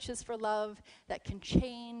palm branches for love that can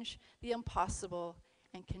change the impossible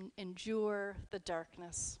and can endure the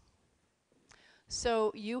darkness.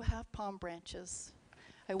 So you have palm branches.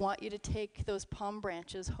 I want you to take those palm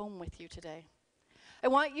branches home with you today. I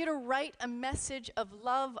want you to write a message of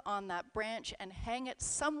love on that branch and hang it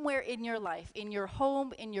somewhere in your life, in your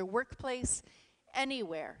home, in your workplace,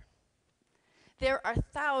 anywhere. There are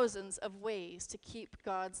thousands of ways to keep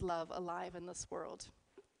God's love alive in this world.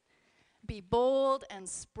 Be bold and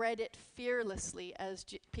spread it fearlessly as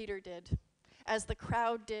Peter did, as the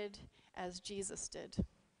crowd did, as Jesus did.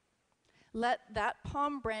 Let that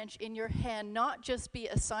palm branch in your hand not just be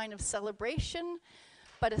a sign of celebration,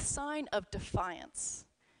 but a sign of defiance.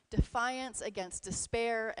 Defiance against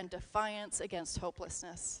despair and defiance against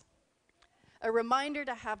hopelessness. A reminder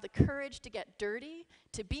to have the courage to get dirty,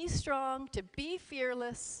 to be strong, to be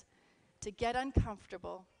fearless, to get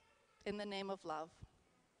uncomfortable in the name of love.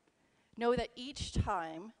 Know that each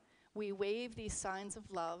time we wave these signs of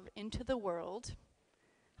love into the world,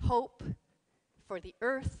 hope for the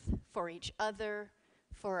earth, for each other,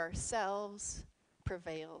 for ourselves,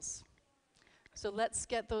 prevails. So let's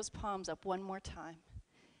get those palms up one more time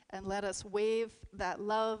and let us wave that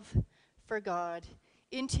love for God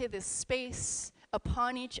into this space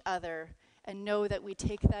upon each other and know that we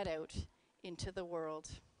take that out into the world.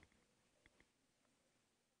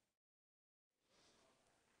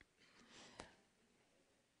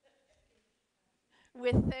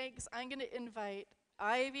 With thanks, I'm going to invite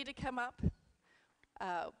Ivy to come up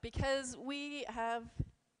because we have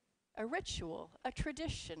a ritual, a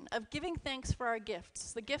tradition of giving thanks for our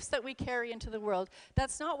gifts, the gifts that we carry into the world.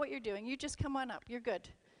 That's not what you're doing. You just come on up. You're good.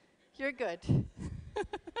 You're good.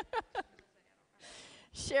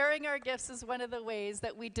 Sharing our gifts is one of the ways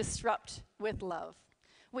that we disrupt with love.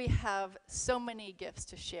 We have so many gifts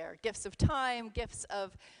to share. Gifts of time, gifts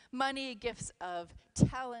of money, gifts of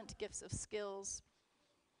talent, gifts of skills.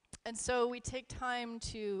 And so we take time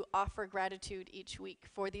to offer gratitude each week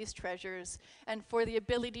for these treasures and for the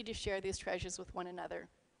ability to share these treasures with one another.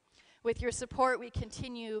 With your support, we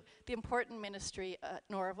continue the important ministry at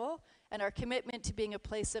Norval and our commitment to being a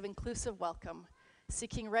place of inclusive welcome,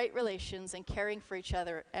 seeking right relations and caring for each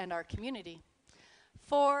other and our community.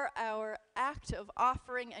 For our act of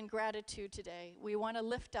offering and gratitude today, we want to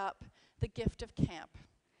lift up the gift of camp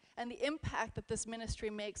and the impact that this ministry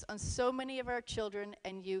makes on so many of our children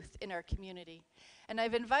and youth in our community. And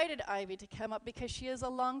I've invited Ivy to come up because she is a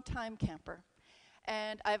longtime camper.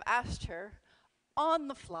 And I've asked her on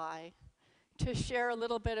the fly to share a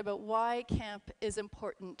little bit about why camp is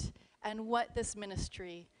important and what this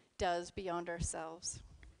ministry does beyond ourselves.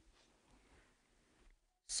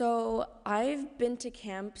 So I've been to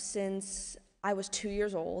camp since I was 2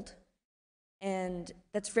 years old. And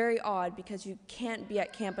that's very odd because you can't be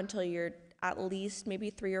at camp until you're at least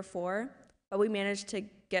maybe 3 or 4, but we managed to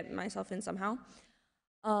get myself in somehow.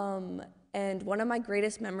 And one of my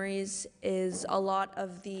greatest memories is a lot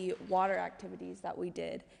of the water activities that we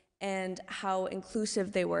did and how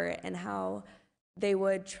inclusive they were and how they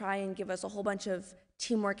would try and give us a whole bunch of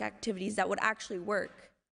teamwork activities that would actually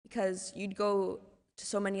work, because you'd go to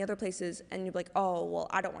so many other places and you'd be like, oh, well,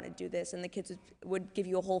 I don't want to do this. And the kids would give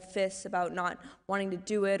you a whole fist about not wanting to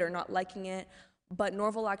do it or not liking it. But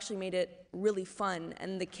Norval actually made it really fun,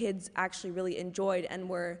 and the kids actually really enjoyed and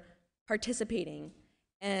were participating.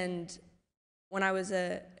 And when I was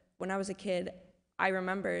a kid, I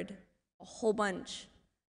remembered a whole bunch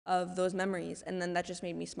of those memories. And then that just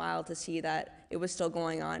made me smile to see that it was still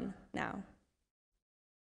going on now.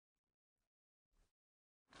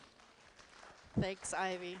 Thanks,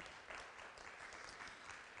 Ivy.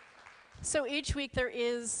 So each week there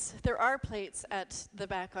are plates at the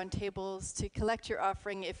back on tables to collect your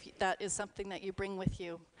offering if that is something that you bring with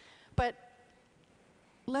you. But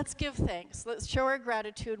let's give thanks. Let's show our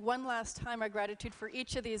gratitude one last time, our gratitude for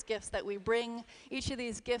each of these gifts that we bring, each of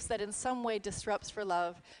these gifts that in some way disrupts for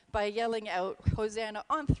love, by yelling out Hosanna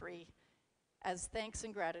on 3 as thanks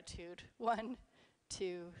and gratitude. 1,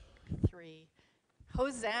 2, 3.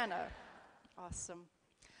 Hosanna. Awesome.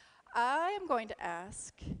 I am going to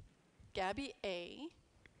ask Gabby A.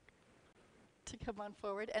 to come on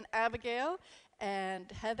forward, and Abigail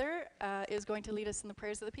and Heather is going to lead us in the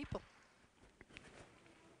prayers of the people.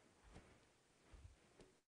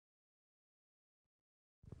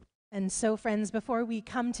 And so, friends, before we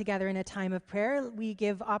come together in a time of prayer, we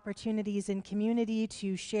give opportunities in community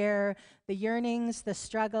to share the yearnings, the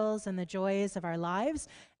struggles, and the joys of our lives.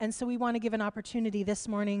 And so we want to give an opportunity this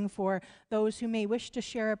morning for those who may wish to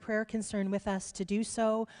share a prayer concern with us to do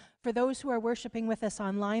so. For those who are worshiping with us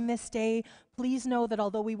online this day, please know that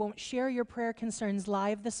although we won't share your prayer concerns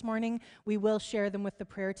live this morning, we will share them with the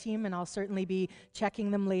prayer team, and I'll certainly be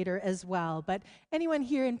checking them later as well. But anyone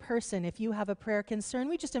here in person, if you have a prayer concern,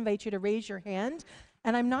 we just invite you to raise your hand.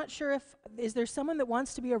 And I'm not sure is there someone that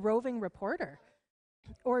wants to be a roving reporter?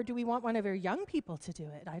 Or do we want one of our young people to do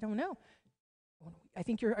it? I don't know. I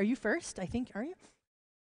think are you first? Are you?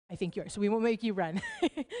 I think you're, so we won't make you run.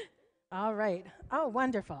 All right. Oh,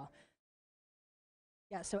 wonderful.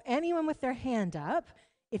 Yeah, so anyone with their hand up,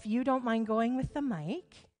 if you don't mind going with the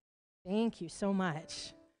mic, thank you so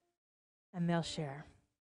much. And they'll share.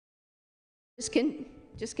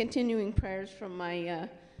 Just continuing prayers from my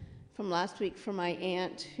from last week for my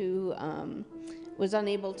aunt who was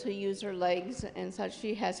unable to use her legs and such.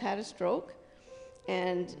 She has had a stroke,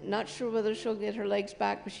 and not sure whether she'll get her legs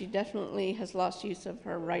back, but she definitely has lost use of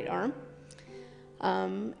her right arm.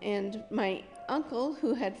 And my uncle,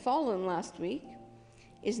 who had fallen last week,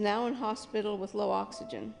 is now in hospital with low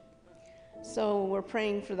oxygen. So we're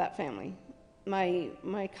praying for that family.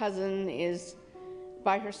 My cousin is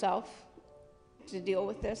by herself to deal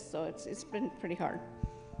with this, so it's been pretty hard.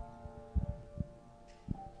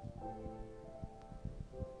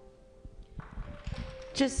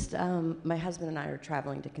 Just my husband and I are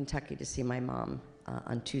traveling to Kentucky to see my mom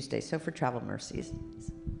on Tuesday, so for travel mercies.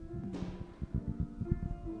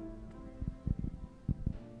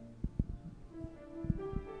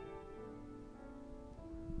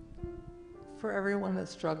 For everyone that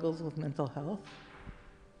struggles with mental health.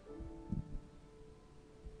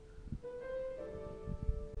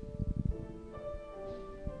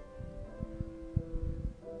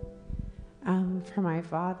 For my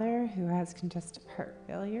father, who has congestive heart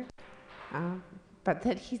failure, but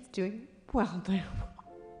that he's doing well now.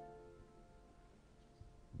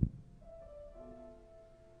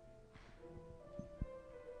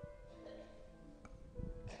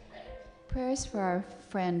 Prayers for our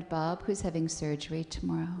friend Bob, who's having surgery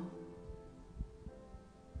tomorrow.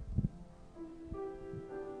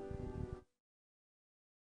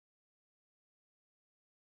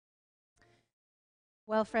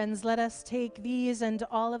 Well, friends, let us take these and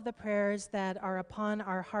all of the prayers that are upon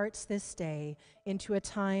our hearts this day into a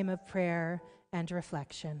time of prayer and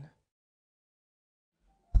reflection.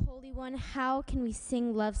 Holy One, how can we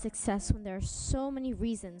sing love success when there are so many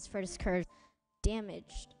reasons for discouragement,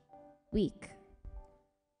 damaged, weak?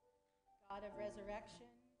 God of resurrection,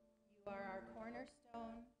 you are our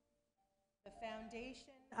cornerstone, the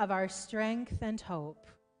foundation of our strength and hope.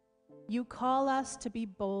 You call us to be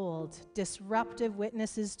bold, disruptive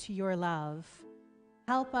witnesses to your love.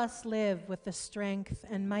 Help us live with the strength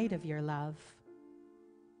and might of your love.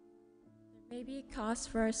 There may be a cost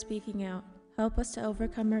for our speaking out. Help us to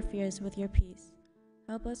overcome our fears with your peace.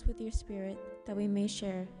 Help us with your spirit, that we may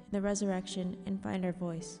share in the resurrection and find our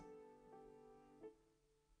voice.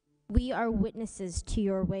 We are witnesses to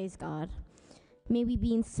your ways, God. May we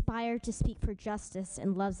be inspired to speak for justice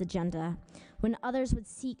and love's agenda. When others would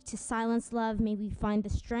seek to silence love, may we find the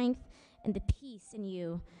strength and the peace in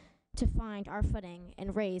you to find our footing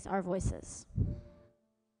and raise our voices.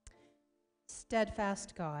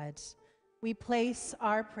 Steadfast God, we place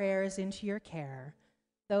our prayers into your care,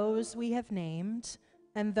 those we have named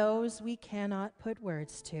and those we cannot put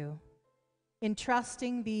words to.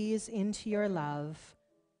 Entrusting these into your love,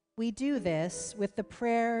 we do this with the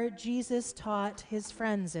prayer Jesus taught his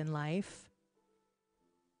friends in life.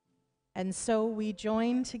 And so we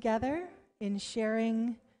join together in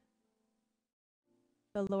sharing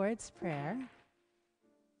the Lord's Prayer.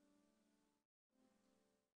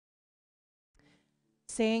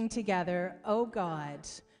 saying together, O God,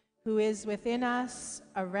 who is within us,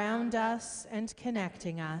 around us, and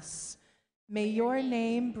connecting us, may your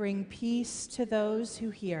name bring peace to those who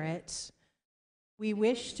hear it. We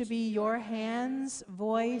wish to be your hands,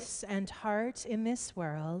 voice, and heart in this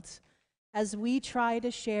world as we try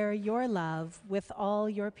to share your love with all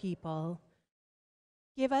your people.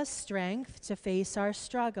 Give us strength to face our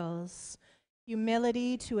struggles,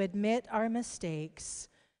 humility to admit our mistakes,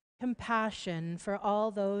 compassion for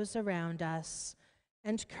all those around us,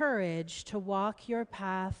 and courage to walk your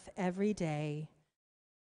path every day.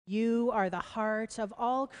 You are the heart of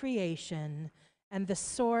all creation and the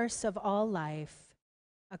source of all life.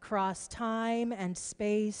 Across time and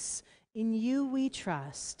space, in you we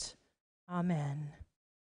trust. Amen.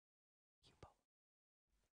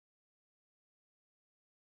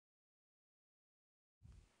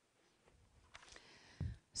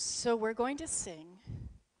 So we're going to sing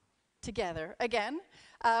together again.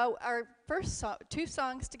 Our first two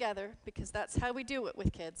songs together, because that's how we do it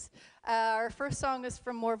with kids. Our first song is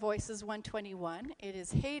from More Voices 121. It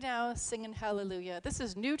is Hey Now, Singin' Hallelujah. This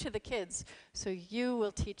is new to the kids, so you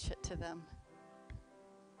will teach it to them.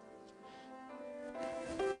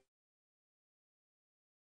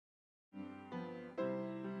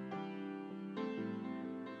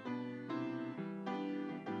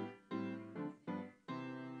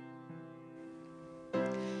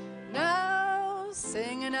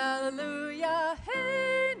 Singing hallelujah,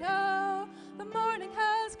 hey now, the morning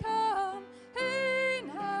has come, hey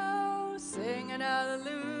now, singing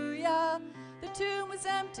hallelujah, the tomb was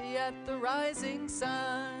empty at the rising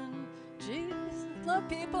sun. Jesus loved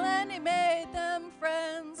people and he made them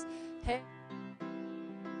friends. Hey,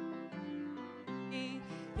 he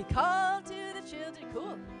called to the children,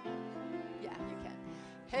 cool, yeah, you can.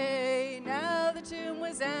 Hey now, the tomb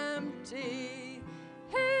was empty,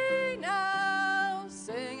 hey now,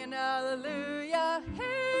 singing hallelujah,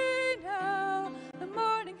 hey now, the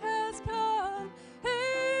morning has come,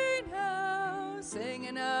 hey now,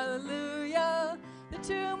 singing hallelujah, the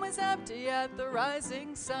tomb was empty at the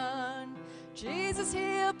rising sun. Jesus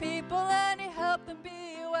healed people and he helped them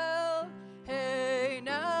be well. Hey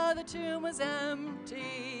now, the tomb was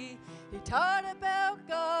empty. He taught about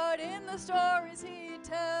God in the stories he'd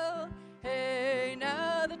tell. Hey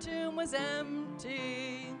now, the tomb was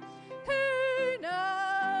empty. Hey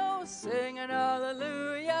now, singing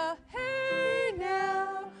hallelujah. Hey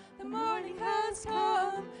now, the morning has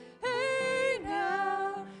come. Hey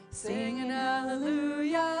now, singing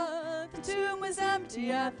hallelujah. The tomb was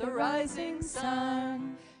empty at the rising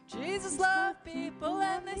sun. Jesus loved people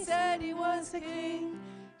and they said he was the king.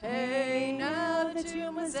 Hey now, the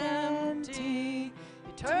tomb was empty.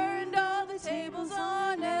 He turned all the tables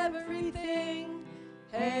on everything.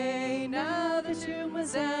 Hey now, the tomb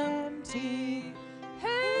was empty.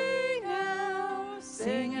 Hey now,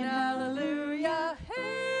 singing hallelujah.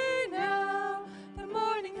 Hey now, the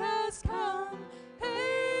morning has come.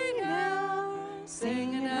 Hey now,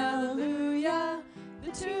 singing hallelujah.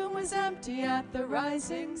 The tomb was empty at the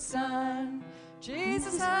rising sun.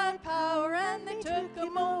 Jesus had power and they took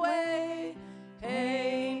him away.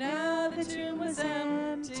 Hey now, the tomb was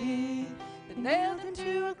empty. They nailed him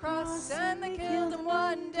to a cross and they killed him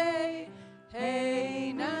one day.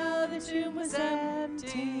 Hey now, the tomb was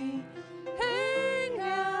empty. Hey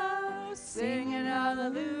now, singing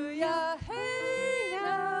hallelujah. Hey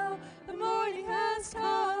now, the morning has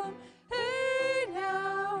come. Hey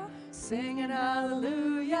now, singing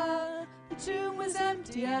hallelujah. The tomb was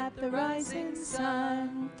empty at the rising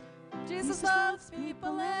sun. Jesus loves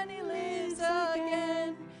people and he lives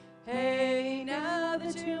again. Hey now,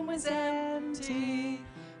 the tomb was empty.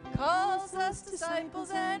 He calls us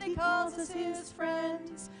disciples and he calls us his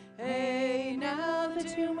friends. Hey now, the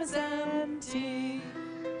tomb was empty.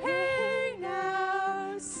 Hey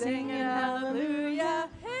now, singing hallelujah.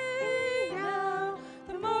 Hey now,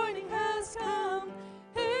 the morning has come.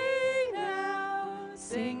 Hey now,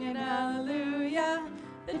 singing hallelujah.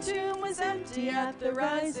 The tomb was empty at the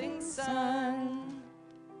rising sun.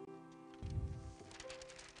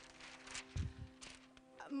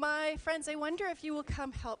 My friends, I wonder if you will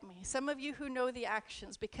come help me. Some of you who know the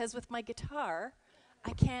actions, because with my guitar,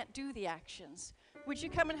 I can't do the actions. Would you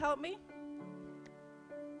come and help me?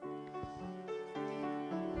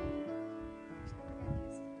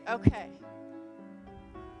 Okay.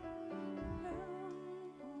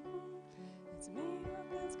 It's me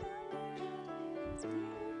that's coming. It's me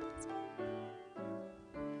that's coming.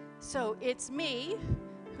 So it's me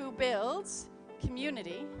who builds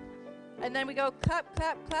community. And then we go clap,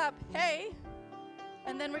 clap, clap, hey.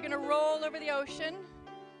 And then we're going to roll over the ocean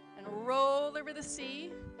and roll over the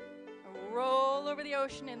sea and roll over the the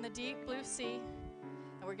ocean in the deep blue sea.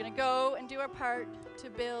 And we're going to go and do our part to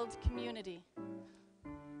build community.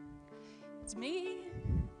 It's me.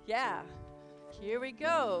 Yeah. Here we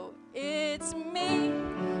go. It's me.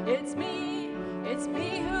 It's me. It's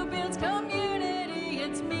me who builds community.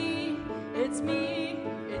 It's me. It's me.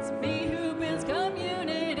 It's me who builds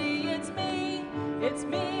community. It's me. It's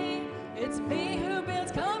me. It's me who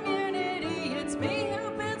builds community. It's me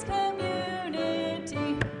who builds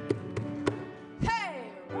community.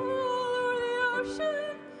 Hey! Roll o'er the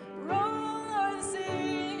ocean, roll o'er the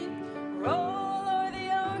sea, roll o'er the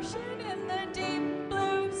ocean in the deep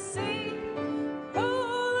blue sea.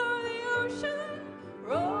 Roll o'er the ocean,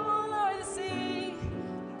 roll o'er the sea.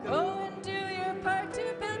 Go and do your part to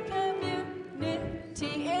build community.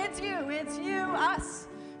 It's you, us.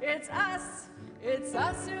 It's us. It's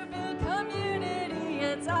us who build community.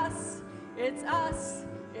 It's us. It's us.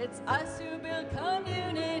 It's us who build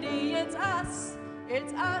community. It's us.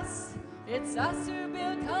 It's us. It's us who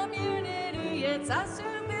build community. It's us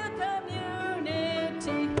who build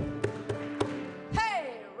community.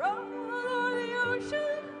 Hey! Roll o'er the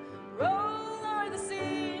ocean, roll o'er the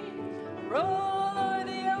sea, roll o'er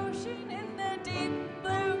the ocean in the deep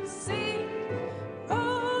blue sea.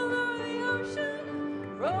 Roll o'er the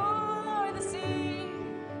ocean, roll o'er the sea.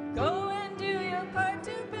 Go and do your part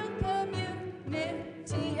to build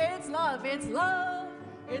community. It's love, it's love,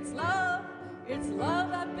 it's love, it's love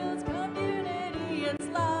that builds community. It's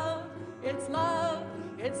love, it's love,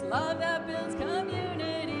 it's love that builds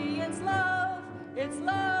community. It's love, it's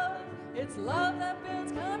love, it's love that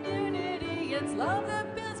builds community. It's love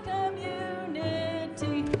that builds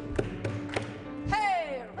community.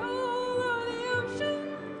 Hey! Roll o'er the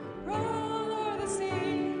ocean, roll o'er the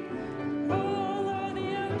sea, roll o'er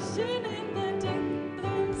the ocean in the deep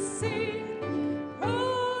blue sea.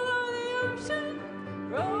 Roll o'er the ocean,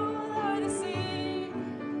 roll o'er the sea.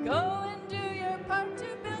 Go and do your part to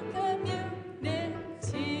build community.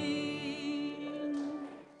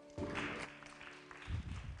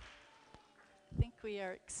 I think we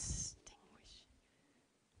are extinguished.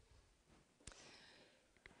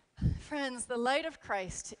 Friends, the light of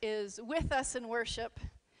Christ is with us in worship.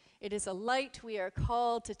 It is a light we are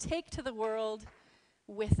called to take to the world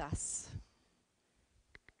with us.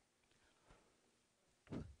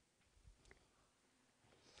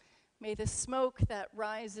 May the smoke that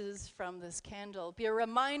rises from this candle be a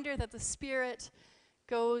reminder that the Spirit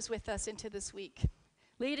goes with us into this week,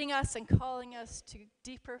 leading us and calling us to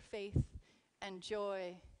deeper faith and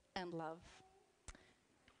joy and love.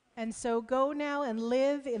 And so go now and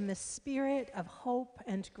live in the spirit of hope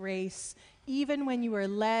and grace, even when you are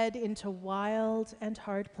led into wild and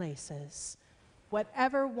hard places.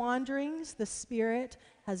 Whatever wanderings the Spirit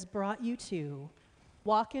has brought you to,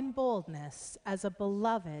 walk in boldness as a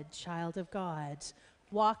beloved child of God.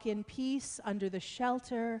 Walk in peace under the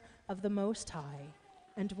shelter of the Most High,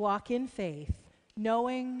 and walk in faith,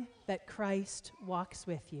 knowing that Christ walks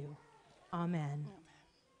with you. Amen.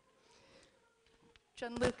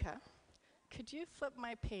 Gianluca, could you flip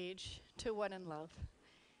my page to One in Love?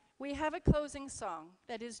 We have a closing song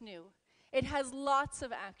that is new. It has lots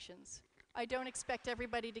of actions. I don't expect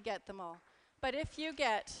everybody to get them all. But if you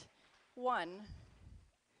get one,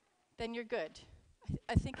 then you're good.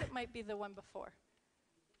 I think it might be the one before.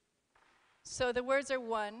 So the words are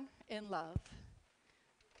one in love,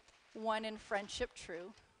 one in friendship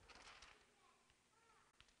true,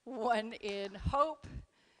 one in hope,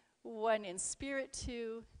 one in spirit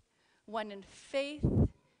too, one in faith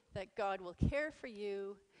that God will care for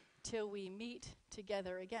you till we meet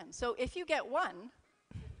together again. So if you get one,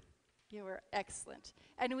 you are excellent.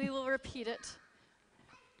 And we will repeat it.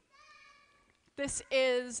 This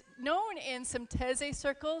is known in some Teze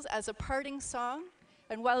circles as a parting song.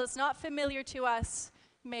 And while it's not familiar to us,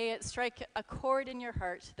 may it strike a chord in your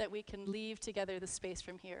heart that we can leave together the space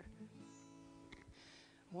from here.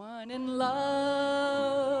 One in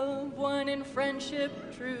love, one in friendship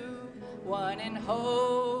true, one in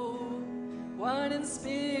hope, one in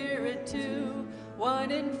spirit too, one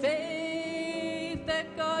in faith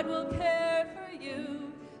that God will care for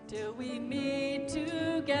you till we meet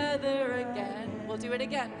together again. We'll do it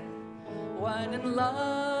again. One in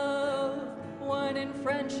love, one in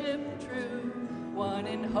friendship true, one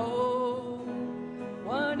in hope,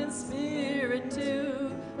 one in spirit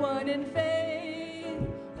too, one in faith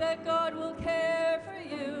that God will care for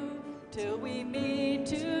you till we meet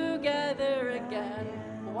together again.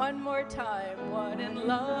 One more time. One in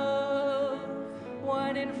love,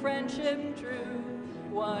 one in friendship true,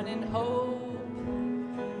 one in hope,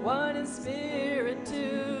 one in spirit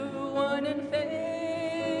too, one in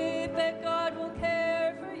faith that God will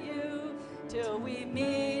care for you till till we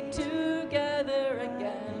meet together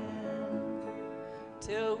again,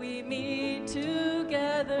 till we meet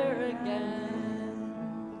together again.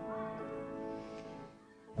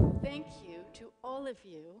 Thank you to all of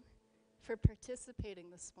you for participating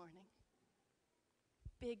this morning.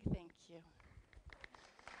 Big thank you.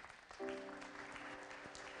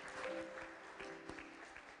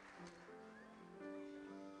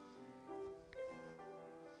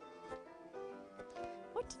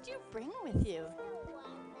 What did you bring with you?